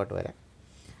ഇതിൻ്റെ ഭാഗമായിട്ട് വരാം.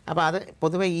 അപ്പോൾ അത്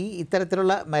പൊതുവെ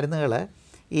ഇത്തരത്തിലുള്ള മരുന്നുകൾ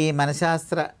ഈ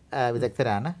മനഃശാസ്ത്ര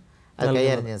വിദഗ്ധരാണ് അത്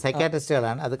കൈകാര്യം ചെയ്യുന്നത്,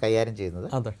 സൈക്കാട്രിസ്റ്റുകളാണ് അത് കൈകാര്യം ചെയ്യുന്നത്.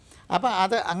 അപ്പോൾ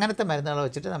അത് അങ്ങനത്തെ മരുന്നുകൾ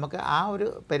വെച്ചിട്ട് നമുക്ക് ആ ഒരു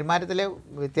പെരുമാറ്റത്തിലെ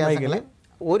വ്യത്യാസങ്ങളെ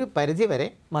ഒരു പരിധി വരെ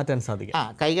മാറ്റാൻ സാധിക്കും,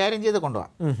 കൈകാര്യം ചെയ്ത്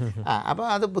കൊണ്ടുപോകാം. അപ്പോൾ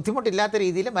അത് ബുദ്ധിമുട്ടില്ലാത്ത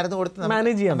രീതിയിൽ മരുന്ന് കൊടുത്ത്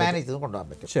മാനേജ് ചെയ്ത് കൊണ്ടുപോകാൻ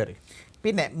പറ്റും. ശരി.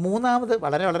 പിന്നെ മൂന്നാമത്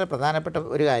വളരെ വളരെ പ്രധാനപ്പെട്ട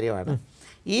ഒരു കാര്യമാണ്,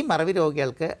 ഈ മറവി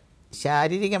രോഗികൾക്ക്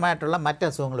ശാരീരികമായിട്ടുള്ള മറ്റ്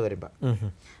അസുഖങ്ങൾ വരുമ്പോൾ,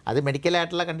 അത്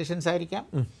മെഡിക്കലായിട്ടുള്ള കണ്ടീഷൻസ് ആയിരിക്കാം,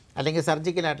 അല്ലെങ്കിൽ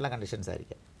സർജിക്കലായിട്ടുള്ള കണ്ടീഷൻസ്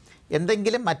ആയിരിക്കാം.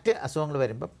 എന്തെങ്കിലും മറ്റ് അസുഖങ്ങൾ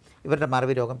വരുമ്പം ഇവരുടെ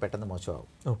മറവി രോഗം പെട്ടെന്ന് മോശമാകും.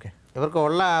 ഓക്കെ. ഇവർക്ക്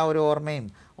ഉള്ള ആ ഒരു ഓർമ്മയും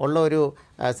ഉള്ള ഒരു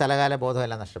സ്ഥലകാല ബോധവും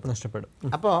എല്ലാം നഷ്ടപ്പെടും.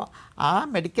 അപ്പോൾ ആ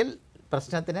മെഡിക്കൽ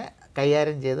പ്രശ്നത്തിന്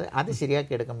കൈകാര്യം ചെയ്ത് അത്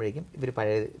ശരിയാക്കി എടുക്കുമ്പോഴേക്കും ഇവർ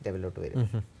പഴയ ലെവലിലോട്ട്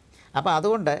വരും. അപ്പോൾ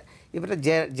അതുകൊണ്ട് ഇവരുടെ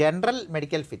ജനറൽ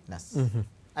മെഡിക്കൽ ഫിറ്റ്നസ്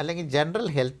അല്ലെങ്കിൽ ജനറൽ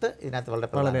ഹെൽത്ത്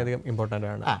ഇതിനകത്ത് വളരെയധികം ഇമ്പോർട്ടൻ്റ്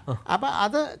ആണ്. അപ്പോൾ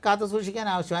അത് കാത്തു സൂക്ഷിക്കാൻ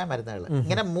ആവശ്യമായ മരുന്നുകൾ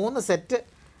ഇങ്ങനെ 3 സെറ്റ്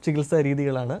ചികിത്സാ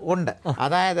രീതികളാണ് ഉണ്ട്.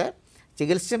 അതായത്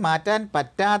ചികിത്സിച്ച് മാറ്റാൻ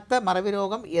പറ്റാത്ത മറവി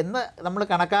രോഗം എന്ന് നമ്മൾ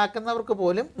കണക്കാക്കുന്നവർക്ക്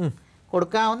പോലും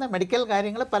കൊടുക്കാവുന്ന മെഡിക്കൽ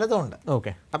കാര്യങ്ങൾ പലതും ഉണ്ട്.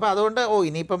 ഓക്കെ. അപ്പോൾ അതുകൊണ്ട്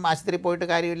ഇനിയിപ്പം ആശുപത്രി പോയിട്ട്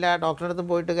കാര്യമില്ല, ഡോക്ടറുടെ അടുത്തും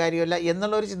പോയിട്ട് കാര്യമില്ല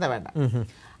എന്നുള്ളൊരു ചിന്ത വേണ്ട.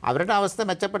 അവരുടെ അവസ്ഥ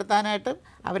മെച്ചപ്പെടുത്താനായിട്ടും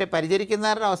അവരെ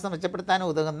പരിചരിക്കുന്നവരുടെ അവസ്ഥ മെച്ചപ്പെടുത്താനും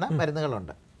ഉതകുന്ന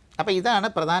മരുന്നുകളുണ്ട്. അപ്പോൾ ഇതാണ്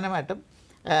പ്രധാനമായിട്ടും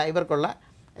ഇവർക്കുള്ള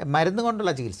മരുന്ന്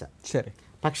കൊണ്ടുള്ള ചികിത്സ. ശരി.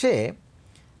 പക്ഷേ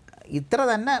ഇത്ര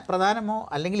തന്നെ പ്രധാനമോ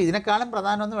അല്ലെങ്കിൽ ഇതിനേക്കാളും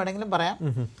പ്രധാനമെന്ന് വേണമെങ്കിലും പറയാം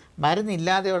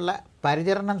മരുന്നില്ലാതെയുള്ള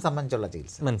പരിചരണം സംബന്ധിച്ചുള്ള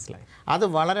ചികിത്സ. മനസ്സിലായി. അത്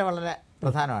വളരെ വളരെ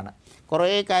പ്രധാനമാണ്. കുറേ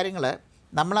കാര്യങ്ങൾ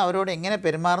നമ്മൾ അവരോട് എങ്ങനെ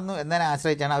പെരുമാറുന്നു എന്നതിനെ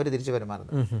ആശ്രയിച്ചാണ് അവർ തിരിച്ചു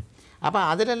പെരുമാറുന്നത്. അപ്പോൾ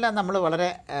അതിലെല്ലാം നമ്മൾ വളരെ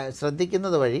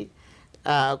ശ്രദ്ധിക്കുന്നത് വഴി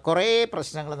കുറേ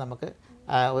പ്രശ്നങ്ങൾ നമുക്ക്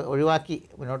ഒഴിവാക്കി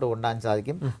മുന്നോട്ട് കൊണ്ടുപോകാൻ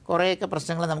സാധിക്കും. കുറേയൊക്കെ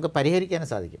പ്രശ്നങ്ങൾ നമുക്ക് പരിഹരിക്കാനും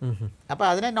സാധിക്കും. അപ്പോൾ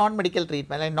അതിനെ നോൺ മെഡിക്കൽ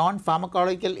ട്രീറ്റ്മെൻറ്റ് അല്ലെങ്കിൽ നോൺ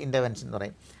ഫാർമക്കോളജിക്കൽ ഇൻ്റർവെൻഷൻ എന്ന്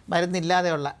പറയും,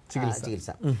 മരുന്നില്ലാതെയുള്ള ചികിത്സ.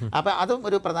 അപ്പോൾ അതും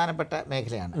ഒരു പ്രധാനപ്പെട്ട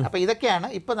മേഖലയാണ്. അപ്പോൾ ഇതൊക്കെയാണ്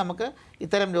ഇപ്പോൾ നമുക്ക്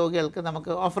ഇത്തരം രോഗികൾക്ക്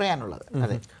നമുക്ക് ഓഫർ ചെയ്യാനുള്ളത്.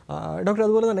 അതെ ഡോക്ടർ.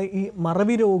 അതുപോലെ തന്നെ ഈ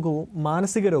മറവി രോഗവും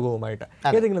മാനസിക രോഗവുമായിട്ട്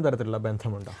ഏതെങ്കിലും തരത്തിലുള്ള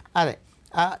ബന്ധമുണ്ടോ? അതെ.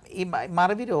 ഈ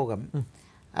മറവി രോഗം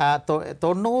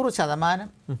 90%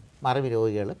 മറവി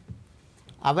രോഗികൾ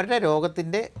അവരുടെ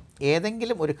രോഗത്തിൻ്റെ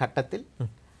ഏതെങ്കിലും ഒരു ഘട്ടത്തിൽ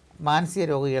മാനസിക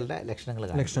രോഗികളുടെ ലക്ഷണങ്ങൾ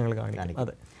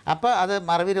കാണിക്കും. അപ്പോൾ അത്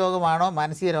മറവി രോഗമാണോ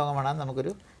മാനസിക രോഗമാണോ എന്ന്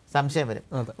നമുക്കൊരു സംശയം വരും.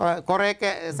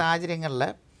 കുറേയൊക്കെ സാഹചര്യങ്ങളിൽ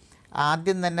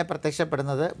ആദ്യം തന്നെ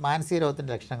പ്രത്യക്ഷപ്പെടുന്നത് മാനസിക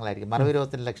രോഗത്തിൻ്റെ ലക്ഷണങ്ങളായിരിക്കും, മറവി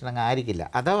രോഗത്തിൻ്റെ ലക്ഷണങ്ങൾ ആയിരിക്കില്ല.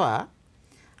 അഥവാ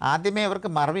ആദ്യമേ അവർക്ക്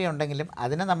മറവി ഉണ്ടെങ്കിലും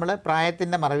അതിനെ നമ്മൾ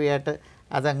പ്രായത്തിൻ്റെ മറവിയായിട്ട്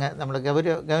അതങ്ങ് നമ്മൾ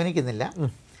ഗവനിക്കുന്നില്ല.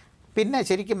 പിന്നെ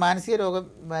ശരിക്കും മാനസിക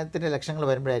രോഗത്തിൻ്റെ ലക്ഷണങ്ങൾ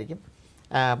വരുമ്പോഴായിരിക്കും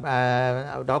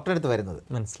ഡോക്ടറെ അടുത്ത് വരുന്നത്.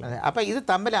 അപ്പോൾ ഇത്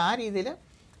തമ്മിൽ ആ രീതിയിൽ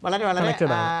വളരെ വളരെ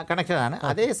കണക്ഷനാണ്.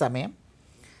 അതേസമയം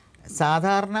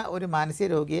സാധാരണ ഒരു മാനസിക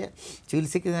രോഗിയെ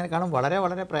ചികിത്സിക്കുന്നതിനേക്കാളും വളരെ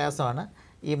വളരെ പ്രയാസമാണ്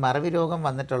ഈ മറവി രോഗം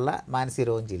വന്നിട്ടുള്ള മാനസിക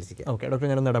രോഗം ചികിത്സിക്കുക. ഓക്കെ ഡോക്ടർ,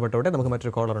 ഞാനൊന്ന് ഇടപെട്ടോട്ടെ. നമുക്ക്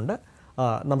മറ്റൊരു കോളറുണ്ട്.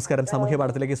 നമസ്കാരം, സാമൂഹ്യ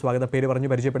പാഠത്തിലേക്ക് സ്വാഗതം. പേര് പറഞ്ഞ്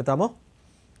പരിചയപ്പെടുത്താമോ?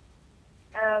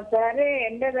 സാറ്,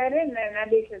 എന്റെ പേര്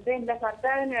നദീഷത്ത്. എന്റെ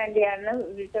ഭർത്താവിന് വേണ്ടിയാണ്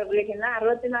വിളിക്കുന്നത്.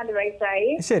 64 വയസ്സായി.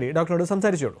 ശരി, ഡോക്ടറോട്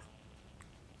സംസാരിച്ചോളൂ.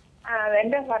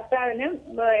 എന്റെ ഭർത്താവിനും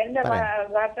എന്റെ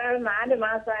ഭർത്താവ് 4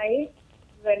 മാസമായി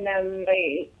പിന്നെ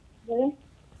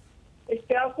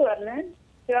സ്റ്റോക്ക്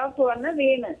വന്ന്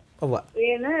വീണ്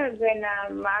പിന്നെ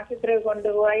ആശുപത്രി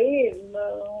കൊണ്ടുപോയി.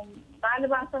 4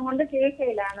 മാസം കൊണ്ട്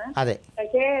ചികിത്സയിലാണ്.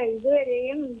 പക്ഷേ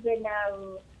ഇതുവരെയും പിന്നെ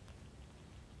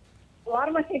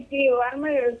ഓർമ്മശക്തി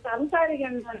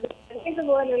സംസാരിക്കുന്നുണ്ട്,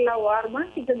 ഇതുപോലുള്ള ഓർമ്മ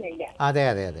കിട്ടുന്നില്ല.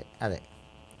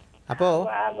 അപ്പോ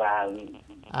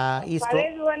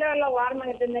പഴയതുപോലെയുള്ള ഓർമ്മ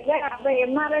കിട്ടുന്നില്ല. അപ്പൊ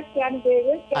MRI സ്കാൻ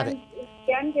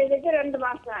ചെയ്തിട്ട് 2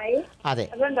 മാസമായി.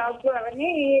 അപ്പം ഡോക്ടർ പറഞ്ഞ്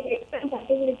ഈ രക്തം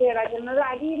കട്ടിപിടിച്ച് കിടക്കുന്നത്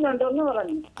അരിയുന്നുണ്ടെന്ന്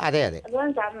പറഞ്ഞു.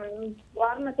 അപ്പം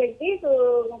ഓർമ്മശക്തി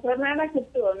ക്രമേണ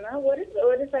കിട്ടുമെന്ന്.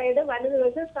 ഒരു സൈഡ്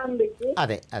വലതുവശം സ്തംഭിച്ച്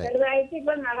ചെറുതായിട്ട്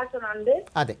ഇപ്പൊ നടക്കുന്നുണ്ട്.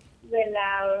 പിന്നെ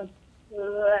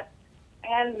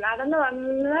നടന്നു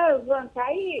വന്ന്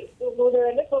കൈ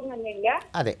കൂടുതൽ പൊങ്ങുന്നില്ല.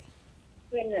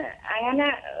 പിന്നെ അങ്ങനെ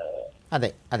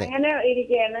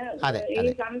ഇരിക്കുകയാണ്. ഈ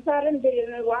സംസാരം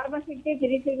ഓർമ്മശക്തി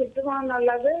തിരിച്ച് കിട്ടുമോ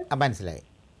എന്നുള്ളത് മനസ്സിലായി.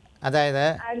 അതായത്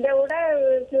അതിന്റെ കൂടെ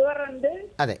ഷുഗറുണ്ട്.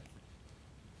 അങ്ങനെ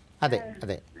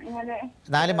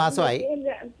 4 മാസമായി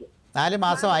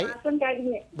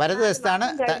വലതുവശത്താണ്.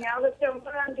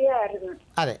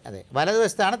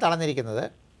 വലതുവശത്താണ് തളർന്നിരിക്കുന്നത്.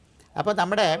 അപ്പോൾ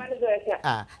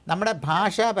നമ്മുടെ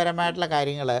ഭാഷാപരമായിട്ടുള്ള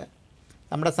കാര്യങ്ങൾ,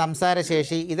 നമ്മുടെ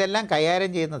സംസാരശേഷി, ഇതെല്ലാം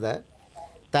കൈകാര്യം ചെയ്യുന്നത്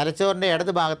തലച്ചോറിൻ്റെ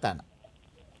ഇടത് ഭാഗത്താണ്.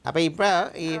 അപ്പോൾ ഇപ്പോൾ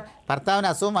ഈ ഭർത്താവിന്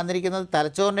അസുഖം വന്നിരിക്കുന്നത്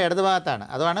തലച്ചോറിൻ്റെ ഇടത് ഭാഗത്താണ്.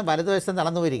 അതാണ് വലതുവശം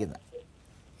തളർന്നു പോയിരിക്കുന്നത്.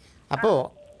 അപ്പോൾ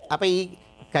ഈ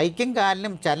കൈക്കും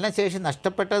കാലിനും ചലനശേഷി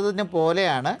നഷ്ടപ്പെട്ടതിന്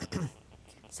പോലെയാണ്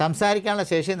സംസാരിക്കാനുള്ള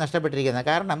ശേഷി നഷ്ടപ്പെട്ടിരിക്കുന്നത്.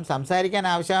 കാരണം സംസാരിക്കാൻ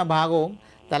ആവശ്യമായ ഭാഗവും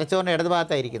തലച്ചോറിൻ്റെ ഇടത്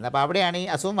ഭാഗത്തായിരിക്കുന്നത്. അപ്പോൾ അവിടെയാണ് ഈ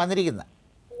അസുഖം വന്നിരിക്കുന്നത്.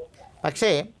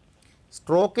 പക്ഷേ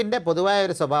സ്ട്രോക്കിൻ്റെ പൊതുവായ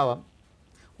ഒരു സ്വഭാവം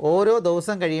ഓരോ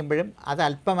ദിവസം കഴിയുമ്പോഴും അത്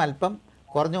അല്പം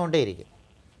കുറഞ്ഞുകൊണ്ടേയിരിക്കും.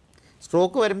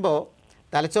 സ്ട്രോക്ക് വരുമ്പോൾ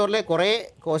തലച്ചോറിലെ കുറേ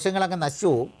കോശങ്ങളൊക്കെ നശിച്ചു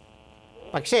പോവും.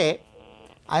 പക്ഷേ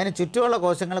അതിന് ചുറ്റുമുള്ള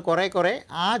കോശങ്ങൾ കുറേ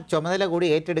ആ ചുമതല കൂടി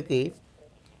ഏറ്റെടുക്കുകയും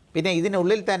പിന്നെ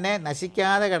ഇതിനുള്ളിൽ തന്നെ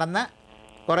നശിക്കാതെ കിടന്ന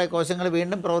കുറേ കോശങ്ങൾ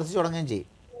വീണ്ടും പ്രവർത്തിച്ചു തുടങ്ങുകയും ചെയ്യും.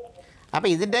 അപ്പോൾ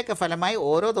ഇതിൻ്റെയൊക്കെ ഫലമായി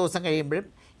ഓരോ ദിവസം കഴിയുമ്പോഴും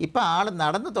ഇപ്പോൾ ആൾ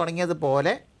നടന്നു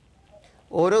തുടങ്ങിയതുപോലെ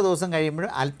ഓരോ ദിവസം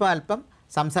കഴിയുമ്പോഴും അല്പം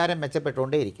സംസാരം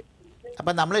മെച്ചപ്പെട്ടുകൊണ്ടേയിരിക്കും.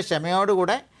 അപ്പം നമ്മൾ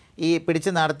ക്ഷമയോടുകൂടെ ഈ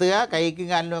പിടിച്ച് നടത്തുക, കൈക്കും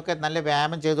കാലിനുമൊക്കെ നല്ല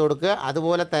വ്യായാമം ചെയ്തു കൊടുക്കുക.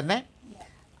 അതുപോലെ തന്നെ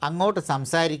അങ്ങോട്ട്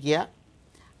സംസാരിക്കുക.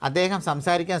 അദ്ദേഹം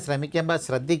സംസാരിക്കാൻ ശ്രമിക്കുമ്പോൾ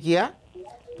ശ്രദ്ധിക്കുക,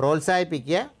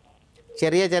 പ്രോത്സാഹിപ്പിക്കുക.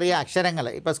 ചെറിയ അക്ഷരങ്ങൾ,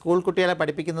 ഇപ്പോൾ സ്കൂൾ കുട്ടികളെ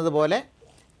പഠിപ്പിക്കുന്നത് പോലെ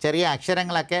ചെറിയ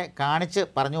അക്ഷരങ്ങളൊക്കെ കാണിച്ച്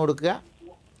പറഞ്ഞു കൊടുക്കുക.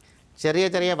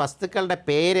 ചെറിയ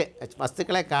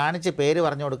വസ്തുക്കളെ കാണിച്ച് പേര്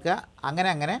പറഞ്ഞു കൊടുക്കുക.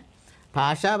 അങ്ങനെ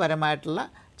ഭാഷാപരമായിട്ടുള്ള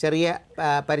ചെറിയ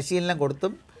പരിശീലനം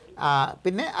കൊടുത്തും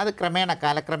പിന്നെ അത്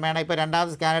കാലക്രമേണ ഇപ്പോൾ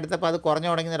 2ാമത് സ്കാൻ എടുത്തപ്പോൾ അത് കുറഞ്ഞു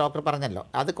തുടങ്ങിയെന്ന് ഡോക്ടർ പറഞ്ഞല്ലോ,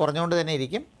 അത് കുറഞ്ഞുകൊണ്ട് തന്നെ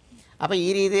ഇരിക്കും. അപ്പോൾ ഈ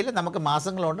രീതിയിൽ നമുക്ക്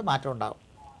മാസങ്ങൾ കൊണ്ട് മാറ്റം ഉണ്ടാകും.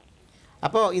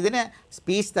 അപ്പോൾ ഇതിന്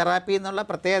സ്പീച്ച് തെറാപ്പി എന്നുള്ള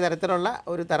പ്രത്യേക തരത്തിലുള്ള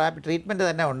ഒരു ട്രീറ്റ്മെൻറ്റ്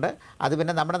തന്നെ ഉണ്ട്. അത്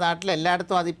പിന്നെ നമ്മുടെ നാട്ടിൽ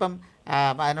എല്ലായിടത്തും അതിപ്പം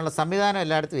അതിനുള്ള സംവിധാനം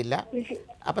എല്ലായിടത്തും ഇല്ല.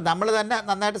 അപ്പം നമ്മൾ തന്നെ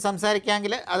നന്നായിട്ട്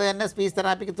സംസാരിക്കാമെങ്കിൽ അത് തന്നെ സ്പീച്ച്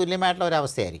തെറാപ്പിക്ക് തുല്യമായിട്ടുള്ള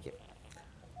ഒരവസ്ഥയായിരിക്കും.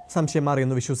 സംശയം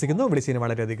മാറിയെന്ന് വിശ്വസിക്കുന്നു. വിളിച്ചതിന്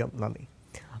വളരെയധികം നന്ദി.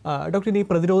 ഡോക്ടർ, ഇനി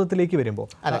പ്രതിരോധത്തിലേക്ക് വരുമ്പോൾ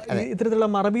ഇത്തരത്തിലുള്ള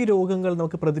മറവി രോഗങ്ങൾ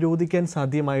നമുക്ക് പ്രതിരോധിക്കാൻ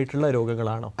സാധ്യമായിട്ടുള്ള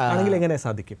രോഗങ്ങളാണോ? ആണെങ്കിൽ എങ്ങനെ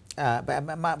സാധിക്കും?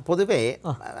 പൊതുവേ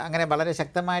അങ്ങനെ വളരെ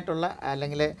ശക്തമായിട്ടുള്ള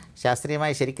അല്ലെങ്കിൽ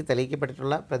ശാസ്ത്രീയമായി ശരിക്കും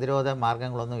തെളിയിക്കപ്പെട്ടിട്ടുള്ള പ്രതിരോധ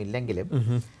മാർഗങ്ങളൊന്നും ഇല്ലെങ്കിലും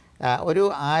ഒരു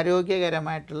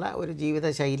ആരോഗ്യകരമായിട്ടുള്ള ഒരു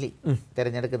ജീവിതശൈലി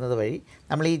തിരഞ്ഞെടുക്കുന്നത് വഴി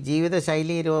നമ്മൾ ഈ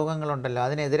ജീവിതശൈലി രോഗങ്ങളുണ്ടല്ലോ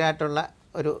അതിനെതിരായിട്ടുള്ള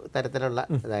ഒരു തരത്തിലുള്ള,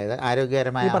 അതായത്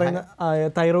ആരോഗ്യകരമായ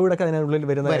തൈറോയിഡൊക്കെ അതിനുള്ളിൽ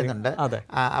വരുന്നുണ്ട്.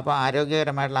 അപ്പോൾ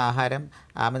ആരോഗ്യകരമായിട്ടുള്ള ആഹാരം,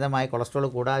 അമിതമായി കൊളസ്ട്രോൾ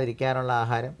കൂടാതിരിക്കാനുള്ള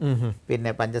ആഹാരം,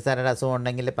 പിന്നെ പഞ്ചസാരയുടെ അസുഖം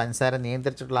ഉണ്ടെങ്കിൽ പഞ്ചസാര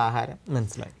നിയന്ത്രിച്ചിട്ടുള്ള ആഹാരം,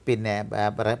 പിന്നെ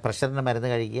പ്രഷറിന്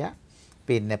മരുന്ന് കഴിക്കുക,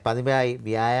 പിന്നെ പതിവായി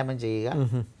വ്യായാമം ചെയ്യുക,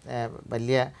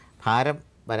 വലിയ ഭാരം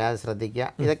വരാതെ ശ്രദ്ധിക്കുക.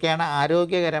 ഇതൊക്കെയാണ്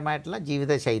ആരോഗ്യകരമായിട്ടുള്ള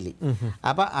ജീവിതശൈലി.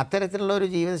 അപ്പോൾ അത്തരത്തിലുള്ള ഒരു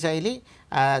ജീവിതശൈലി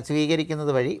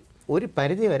സ്വീകരിക്കുന്നത് വഴി ഒരു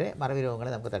പരിധിവരെ മറവി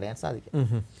രോഗങ്ങളെ നമുക്ക് തടയാൻ സാധിക്കും.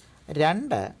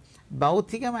 2,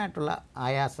 ബൗദ്ധികമായിട്ടുള്ള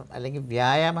ആയാസം അല്ലെങ്കിൽ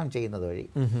വ്യായാമം ചെയ്യുന്നത് വഴി.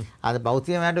 അത്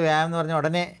ബൗദ്ധികമായിട്ട് വ്യായാമം എന്ന് പറഞ്ഞാൽ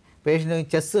ഉടനെ പേഷ്യൻ്റ്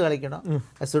ചെസ്സ് കളിക്കണോ,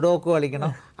 സുഡോക്ക് കളിക്കണോ,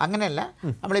 അങ്ങനെയല്ല.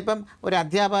 നമ്മളിപ്പം ഒരു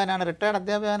അധ്യാപകനാണ്, റിട്ടയർഡ്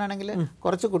അധ്യാപകനാണെങ്കിൽ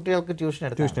കുറച്ച് കുട്ടികൾക്ക് ട്യൂഷൻ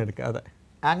എടുക്കുക. അതെ,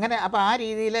 അങ്ങനെ. അപ്പോൾ ആ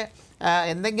രീതിയിൽ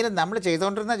എന്തെങ്കിലും നമ്മൾ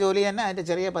ചെയ്തുകൊണ്ടിരുന്ന ജോലി തന്നെ അതിൻ്റെ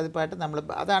ചെറിയ പതിപ്പായിട്ട് നമ്മൾ,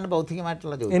 അതാണ്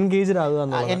ബൗദ്ധികമായിട്ടുള്ള ജോലി, എൻഗേജ്ഡ്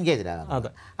ആകുക.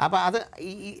 അപ്പോൾ അത്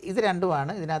ഇത്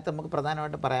രണ്ടുമാണ് ഇതിനകത്ത് നമുക്ക്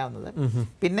പ്രധാനമായിട്ട് പറയാവുന്നത്.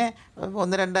 പിന്നെ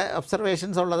 1-2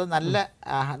 ഒബ്സർവേഷൻസ് ഉള്ളത്,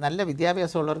 നല്ല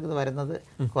വിദ്യാഭ്യാസം ഉള്ളവർക്ക് ഇത് വരുന്നത്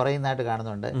കുറയുന്നതായിട്ട്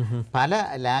കാണുന്നുണ്ട്. പല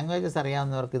ലാംഗ്വേജസ്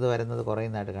അറിയാവുന്നവർക്ക് ഇത് വരുന്നത്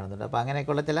കുറയുന്നതായിട്ട് കാണുന്നുണ്ട്. അപ്പോൾ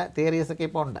അങ്ങനെയൊക്കെയുള്ള ചില തിയറീസ് ഒക്കെ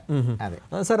ഇപ്പോൾ ഉണ്ട്. അതെ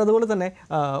സാർ, അതുപോലെ തന്നെ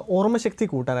ഓർമ്മശക്തി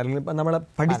കൂട്ടാൻ അല്ലെങ്കിൽ നമ്മൾ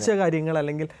പഠിച്ച കാര്യങ്ങൾ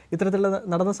അല്ലെങ്കിൽ ഇത്തരത്തിലുള്ള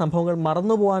നടന്ന സംഭവങ്ങൾ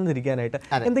മറന്നു പോകാതിരിക്കാനായിട്ട്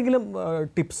എന്തെങ്കിലും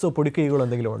ടിപ്സോ പൊടിക്കൈകളോ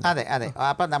എന്തെങ്കിലും ഉണ്ട്? അതെ അതെ.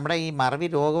 അപ്പം നമ്മുടെ ഈ മറവി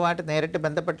രോഗമായിട്ട് നേരിട്ട്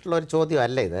ബന്ധപ്പെട്ടുള്ള ഒരു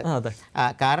ചോദ്യമല്ല ഇത്.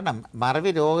 കാരണം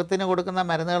മറവി രോഗത്തിന് കൊടുക്കുന്ന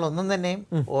മരുന്നുകളൊന്നും തന്നെയും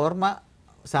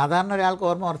സാധാരണ ഒരാൾക്ക്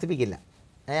ഓർമ്മ വർദ്ധിപ്പിക്കില്ല.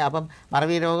 അപ്പം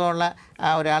മറവി രോഗമുള്ള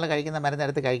ഒരാൾ കഴിക്കുന്ന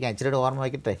മരുന്നെടുത്ത് കഴിക്കാൻ ഇച്ചിരി ഓർമ്മ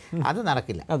വയ്ക്കട്ടെ, അത്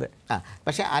നടക്കില്ല.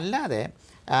 പക്ഷെ അല്ലാതെ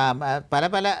പല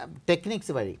പല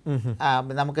ടെക്നിക്സ് വഴി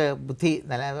നമുക്ക് ബുദ്ധി,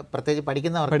 പ്രത്യേകിച്ച്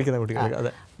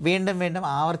പഠിക്കുന്നവർക്ക് വീണ്ടും വീണ്ടും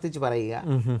ആവർത്തിച്ച് പറയുക,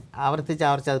 ആവർത്തിച്ച്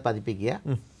അത് പതിപ്പിക്കുക,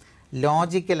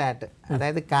 ലോജിക്കലായിട്ട്,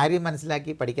 അതായത് കാര്യം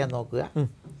മനസ്സിലാക്കി പഠിക്കാൻ നോക്കുക,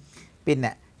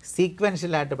 പിന്നെ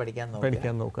സീക്വൻഷ്യലായിട്ട് പഠിക്കാൻ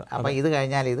നോക്കുക. അപ്പം ഇത്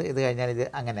കഴിഞ്ഞാൽ ഇത് കഴിഞ്ഞാൽ ഇത്,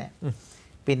 അങ്ങനെ.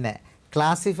 പിന്നെ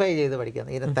ക്ലാസിഫൈ ചെയ്ത്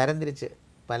പഠിക്കാൻ, ഇതിനെ തരംതിരിച്ച്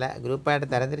പല ഗ്രൂപ്പായിട്ട്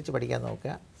തരംതിരിച്ച് പഠിക്കാൻ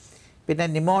നോക്കുക. പിന്നെ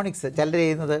നിമോണിക്സ് ചിലർ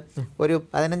ചെയ്യുന്നത്, ഒരു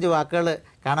 15 വാക്കുകൾ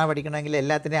കാണാൻ പഠിക്കണമെങ്കിൽ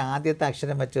എല്ലാത്തിൻ്റെയും ആദ്യത്തെ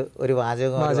അക്ഷരം വെച്ച് ഒരു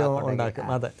വാചകം ഉണ്ടാക്കും.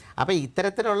 അപ്പോൾ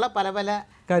ഇത്തരത്തിലുള്ള പല പല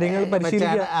കാര്യങ്ങൾ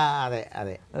പരിശീലിക്കുക. അതെ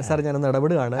അതെ സാർ, ഞാനൊന്ന്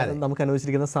ഇടപെടുകയാണ്. നമുക്ക്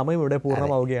അനുവദിച്ചിരിക്കുന്ന സമയം ഇവിടെ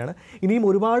പൂർണ്ണമാവുകയാണ്. ഇനിയും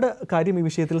ഒരുപാട് കാര്യം ഈ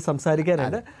വിഷയത്തിൽ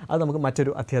സംസാരിക്കാനുണ്ട്. അത് നമുക്ക്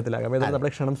മറ്റൊരു അധ്യായത്തിലാകാം. ഏതായാലും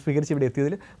നമ്മുടെ ക്ഷണം സ്വീകരിച്ച് ഇവിടെ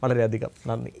എത്തിയതിൽ വളരെയധികം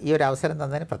നന്ദി. ഈ ഒരു അവസരം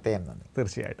തന്നതിന് പ്രത്യേകം നന്ദി.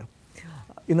 തീർച്ചയായിട്ടും.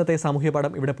 ഇന്നത്തെ സാമൂഹ്യ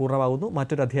പാഠം ഇവിടെ പൂർണ്ണമാകുന്നു.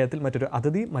 മറ്റൊരു അധ്യായത്തിൽ മറ്റൊരു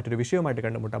അതിഥി മറ്റൊരു വിഷയവുമായിട്ട്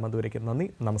കണ്ടുമുട്ടാം. അതുവരേക്കും നന്ദി,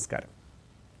 നമസ്കാരം.